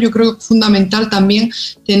gobiernos, yo creo que es fundamental también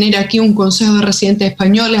tener aquí un Consejo de Residentes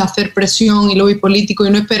Españoles, hacer presión y lobby político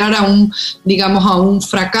y no esperar a un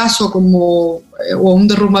fracaso o un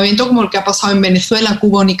derrumbamiento como el que ha pasado en Venezuela,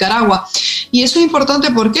 Cuba o Nicaragua. Y eso es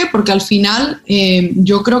importante, ¿por qué? Porque al final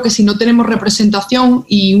yo creo que si no tenemos representación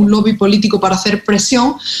y un lobby político para hacer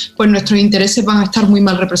presión, pues nuestros intereses van a estar muy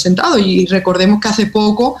mal representados. Y recordemos que hace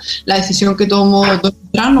poco la decisión que tomó Donald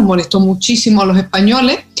Trump nos molestó muchísimo a los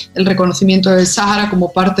españoles, el reconocimiento del Sáhara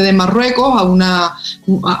como parte de Marruecos, a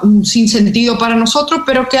un sinsentido para nosotros,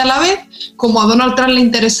 pero que a la vez, como a Donald Trump le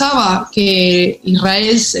interesaba que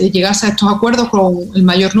Israel llegase a estos acuerdos con el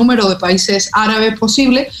mayor número de países árabes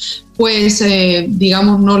posible, pues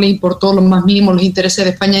digamos no le importó lo más mínimo los intereses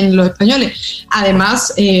de España ni los españoles.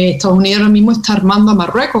 Además, Estados Unidos ahora mismo está armando a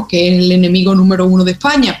Marruecos, que es el enemigo número 1 de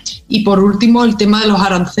España. Y por último, el tema de los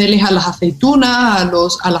aranceles a las aceitunas,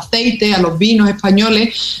 al aceite, a los vinos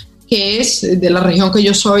españoles, que es de la región que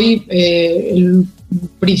yo soy el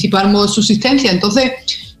principal modo de subsistencia. Entonces,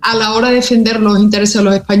 a la hora de defender los intereses de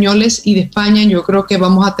los españoles y de España, yo creo que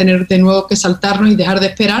vamos a tener de nuevo que saltarnos y dejar de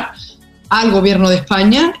esperar al gobierno de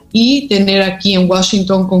España y tener aquí en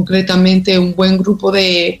Washington concretamente un buen grupo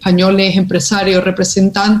de españoles, empresarios,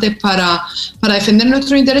 representantes para defender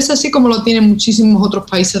nuestros intereses, así como lo tienen muchísimos otros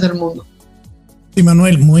países del mundo. Sí,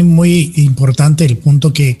 Manuel, muy importante el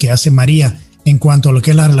punto que hace María en cuanto a lo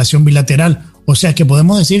que es la relación bilateral. O sea que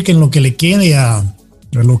podemos decir que en lo que le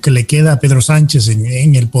queda a Pedro Sánchez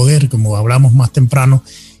en el poder, como hablamos más temprano,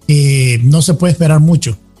 no se puede esperar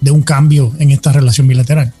mucho de un cambio en esta relación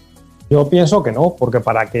bilateral. Yo pienso que no, porque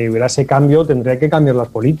para que hubiera ese cambio tendría que cambiar las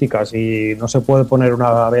políticas y no se puede poner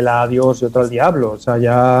una vela a Dios y otra al diablo. O sea,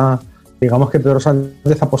 ya digamos que Pedro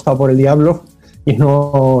Sánchez ha apostado por el diablo y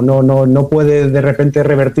no puede de repente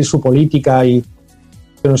revertir su política. Y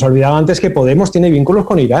se nos olvidaba antes que Podemos tiene vínculos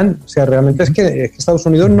con Irán. O sea, realmente es que Estados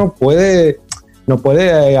Unidos no puede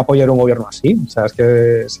apoyar un gobierno así. O sea, es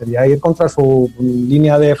que sería ir contra su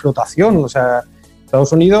línea de flotación. O sea,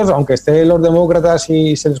 Estados Unidos, aunque estén los demócratas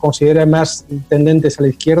y se les considere más tendentes a la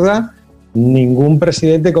izquierda, ningún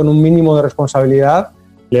presidente con un mínimo de responsabilidad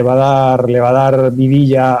le va a dar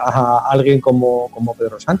vidilla a alguien como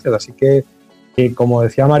Pedro Sánchez. Así que como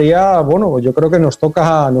decía María, bueno, yo creo que nos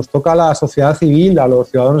toca a la sociedad civil, a los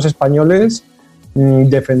ciudadanos españoles,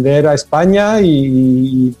 defender a España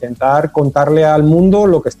y intentar contarle al mundo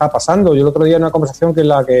lo que está pasando. Yo el otro día en una conversación en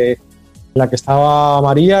la que estaba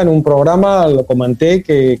María en un programa lo comenté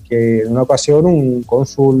que en una ocasión un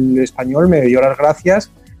cónsul español me dio las gracias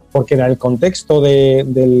porque en el contexto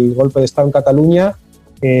del golpe de Estado en Cataluña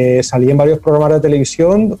salí en varios programas de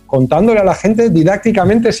televisión contándole a la gente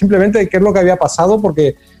didácticamente simplemente qué es lo que había pasado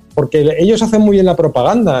porque ellos hacen muy bien la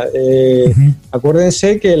propaganda.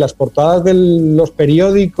 Acuérdense que las portadas de los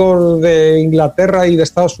periódicos de Inglaterra y de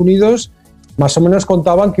Estados Unidos más o menos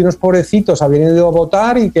contaban que unos pobrecitos habían ido a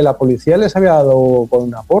votar y que la policía les había dado con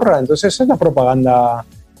una porra. Entonces esa es la propaganda,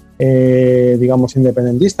 digamos,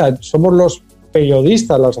 independentista. Somos los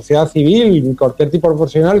periodistas, la sociedad civil, cualquier tipo de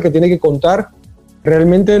profesional que tiene que contar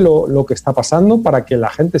realmente lo que está pasando para que la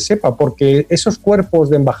gente sepa, porque esos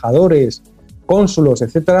cuerpos de embajadores, cónsulos,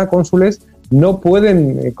 etcétera, cónsules, no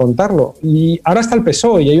pueden contarlo. Y ahora está el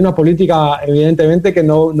PSOE y hay una política, evidentemente, que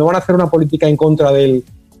no van a hacer una política en contra del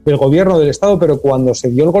gobierno del Estado, pero cuando se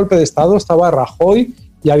dio el golpe de Estado estaba Rajoy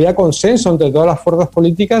y había consenso entre todas las fuerzas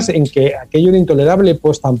políticas en que aquello era intolerable.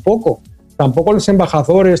 Pues tampoco los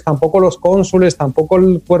embajadores, tampoco los cónsules, tampoco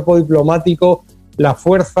el cuerpo diplomático, la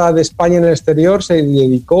fuerza de España en el exterior se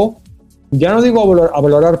dedicó, ya no digo a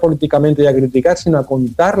valorar políticamente y a criticar, sino a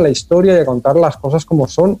contar la historia y a contar las cosas como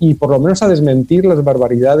son y por lo menos a desmentir las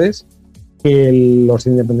barbaridades que los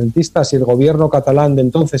independentistas y el gobierno catalán de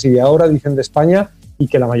entonces y de ahora dicen de España y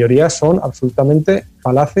que la mayoría son absolutamente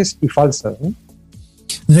falaces y falsas, ¿no?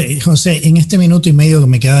 José, en este minuto y medio que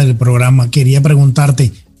me queda del programa, quería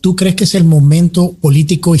preguntarte, ¿tú crees que es el momento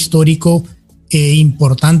político histórico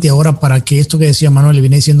importante ahora para que esto que decía Manuel, le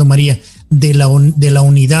viene diciendo María, de la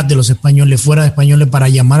unidad de los españoles, fuera de españoles, para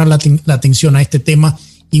llamar a la atención a este tema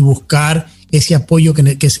y buscar ese apoyo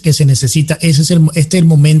que se necesita? Este es el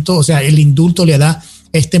momento, o sea, el indulto le da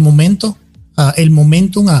este momento, el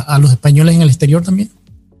momentum a los españoles en el exterior también.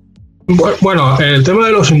 Bueno, el tema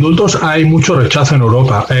de los indultos hay mucho rechazo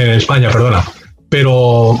en España,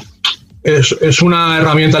 pero es una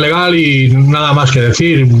herramienta legal y nada más que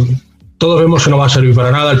decir. Todos vemos que no va a servir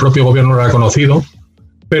para nada, el propio gobierno lo ha reconocido,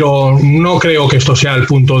 pero no creo que esto sea el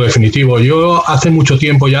punto definitivo. Yo hace mucho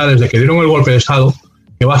tiempo ya, desde que dieron el golpe de Estado,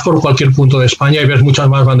 que vas por cualquier punto de España y ves muchas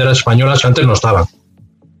más banderas españolas que antes no estaban.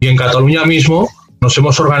 Y en Cataluña mismo nos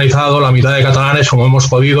hemos organizado, la mitad de catalanes, como hemos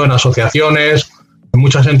podido, en asociaciones, en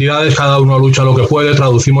muchas entidades, cada uno lucha lo que puede,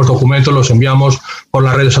 traducimos documentos, los enviamos por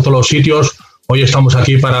las redes a todos los sitios. Hoy estamos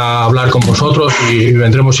aquí para hablar con vosotros y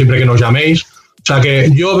vendremos siempre que nos llaméis. O sea que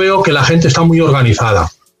yo veo que la gente está muy organizada.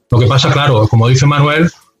 Lo que pasa, claro, como dice Manuel,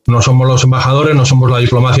 no somos los embajadores, no somos la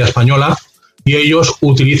diplomacia española y ellos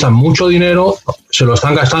utilizan mucho dinero, se lo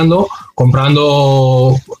están gastando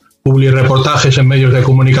comprando publireportajes en medios de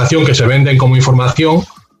comunicación que se venden como información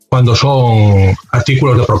cuando son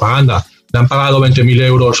artículos de propaganda. Le han pagado 20.000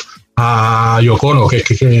 euros a Yoko Ono, que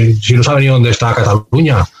si no sabe ni dónde está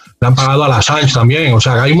Cataluña. Le han pagado a la Assange también. O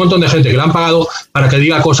sea, hay un montón de gente que le han pagado para que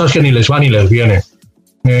diga cosas que ni les va ni les viene.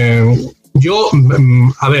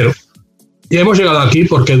 Ya hemos llegado aquí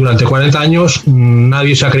porque durante 40 años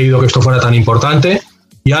nadie se ha creído que esto fuera tan importante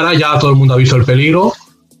y ahora ya todo el mundo ha visto el peligro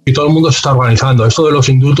y todo el mundo se está organizando. Esto de los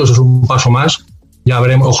indultos es un paso más. Ya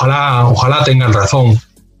veremos, ojalá tengan razón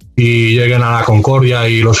y lleguen a la concordia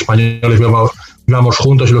y los españoles vivamos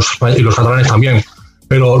juntos y los catalanes también.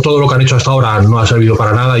 Pero todo lo que han hecho hasta ahora no ha servido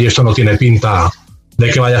para nada y esto no tiene pinta de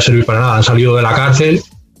que vaya a servir para nada. Han salido de la cárcel,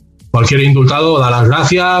 cualquier indultado da las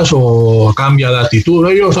gracias o cambia de actitud.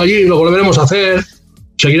 Ellos allí lo volveremos a hacer,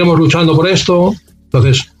 seguiremos luchando por esto.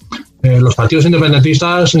 Entonces, los partidos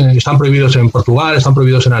independentistas están prohibidos en Portugal, están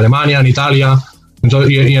prohibidos en Alemania, en Italia,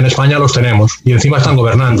 y en España los tenemos. Y encima están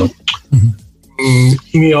gobernando.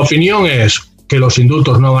 Mi opinión es que los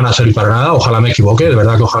indultos no van a servir para nada. Ojalá me equivoque, de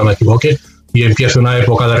verdad que ojalá me equivoque. Y empiece una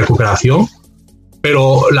época de recuperación,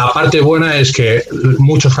 pero la parte buena es que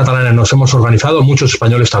muchos catalanes nos hemos organizado, muchos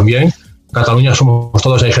españoles también. En Cataluña somos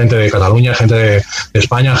todos, hay gente de Cataluña, gente de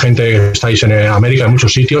España, gente que estáis en América, en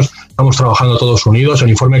muchos sitios, estamos trabajando todos unidos. El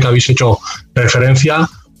informe que habéis hecho referencia,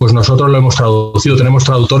 pues nosotros lo hemos traducido, tenemos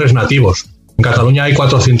traductores nativos. En Cataluña hay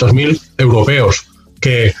 400.000 europeos,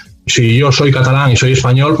 que si yo soy catalán y soy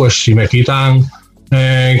español, pues si me quitan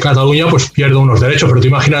en Cataluña, pues pierdo unos derechos, pero tú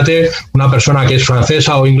imagínate una persona que es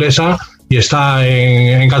francesa o inglesa y está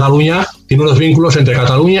en Cataluña, tiene unos vínculos entre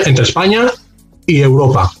España y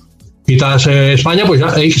Europa. Quitas España, pues ya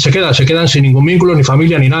ahí se quedan sin ningún vínculo, ni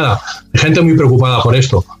familia, ni nada. Hay gente muy preocupada por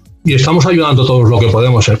esto y estamos ayudando todos lo que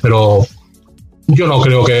podemos, pero yo no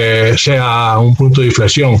creo que sea un punto de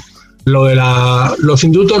inflexión. Lo de los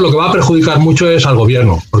indultos, lo que va a perjudicar mucho es al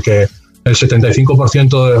gobierno, porque el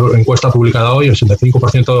 75% de encuesta publicada hoy, el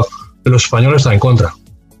 75% de los españoles está en contra.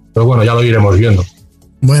 Pero bueno, ya lo iremos viendo.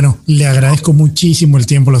 Bueno, le agradezco muchísimo el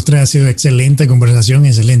tiempo. Los tres ha sido excelente conversación,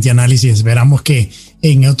 excelente análisis. Esperamos que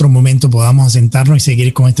en otro momento podamos sentarnos y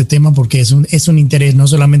seguir con este tema porque es un interés no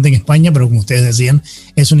solamente en España, pero como ustedes decían,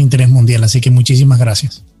 es un interés mundial. Así que muchísimas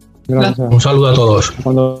gracias. Gracias. Un saludo a todos.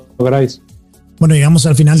 Cuando queráis. Bueno, llegamos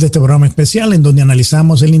al final de este programa especial en donde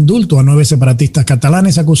analizamos el indulto a 9 separatistas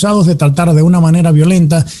catalanes acusados de tratar de una manera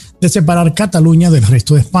violenta de separar Cataluña del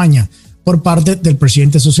resto de España por parte del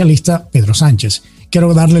presidente socialista Pedro Sánchez.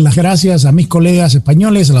 Quiero darle las gracias a mis colegas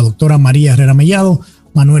españoles, a la doctora María Herrera Mellado,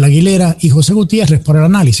 Manuel Aguilera y José Gutiérrez por el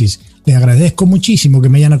análisis. Les agradezco muchísimo que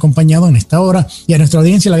me hayan acompañado en esta hora y a nuestra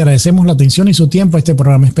audiencia le agradecemos la atención y su tiempo a este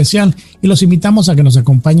programa especial y los invitamos a que nos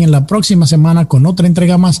acompañen la próxima semana con otra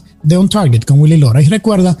entrega más de On Target con Willy Lora. Y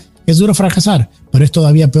recuerda, es duro fracasar, pero es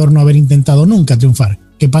todavía peor no haber intentado nunca triunfar.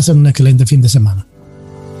 Que pasen un excelente fin de semana.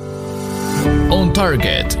 On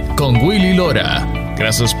Target con Willy Lora.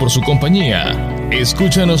 Gracias por su compañía.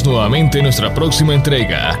 Escúchanos nuevamente en nuestra próxima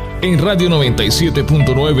entrega en Radio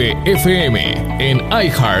 97.9 FM en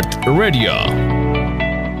iHeartRadio.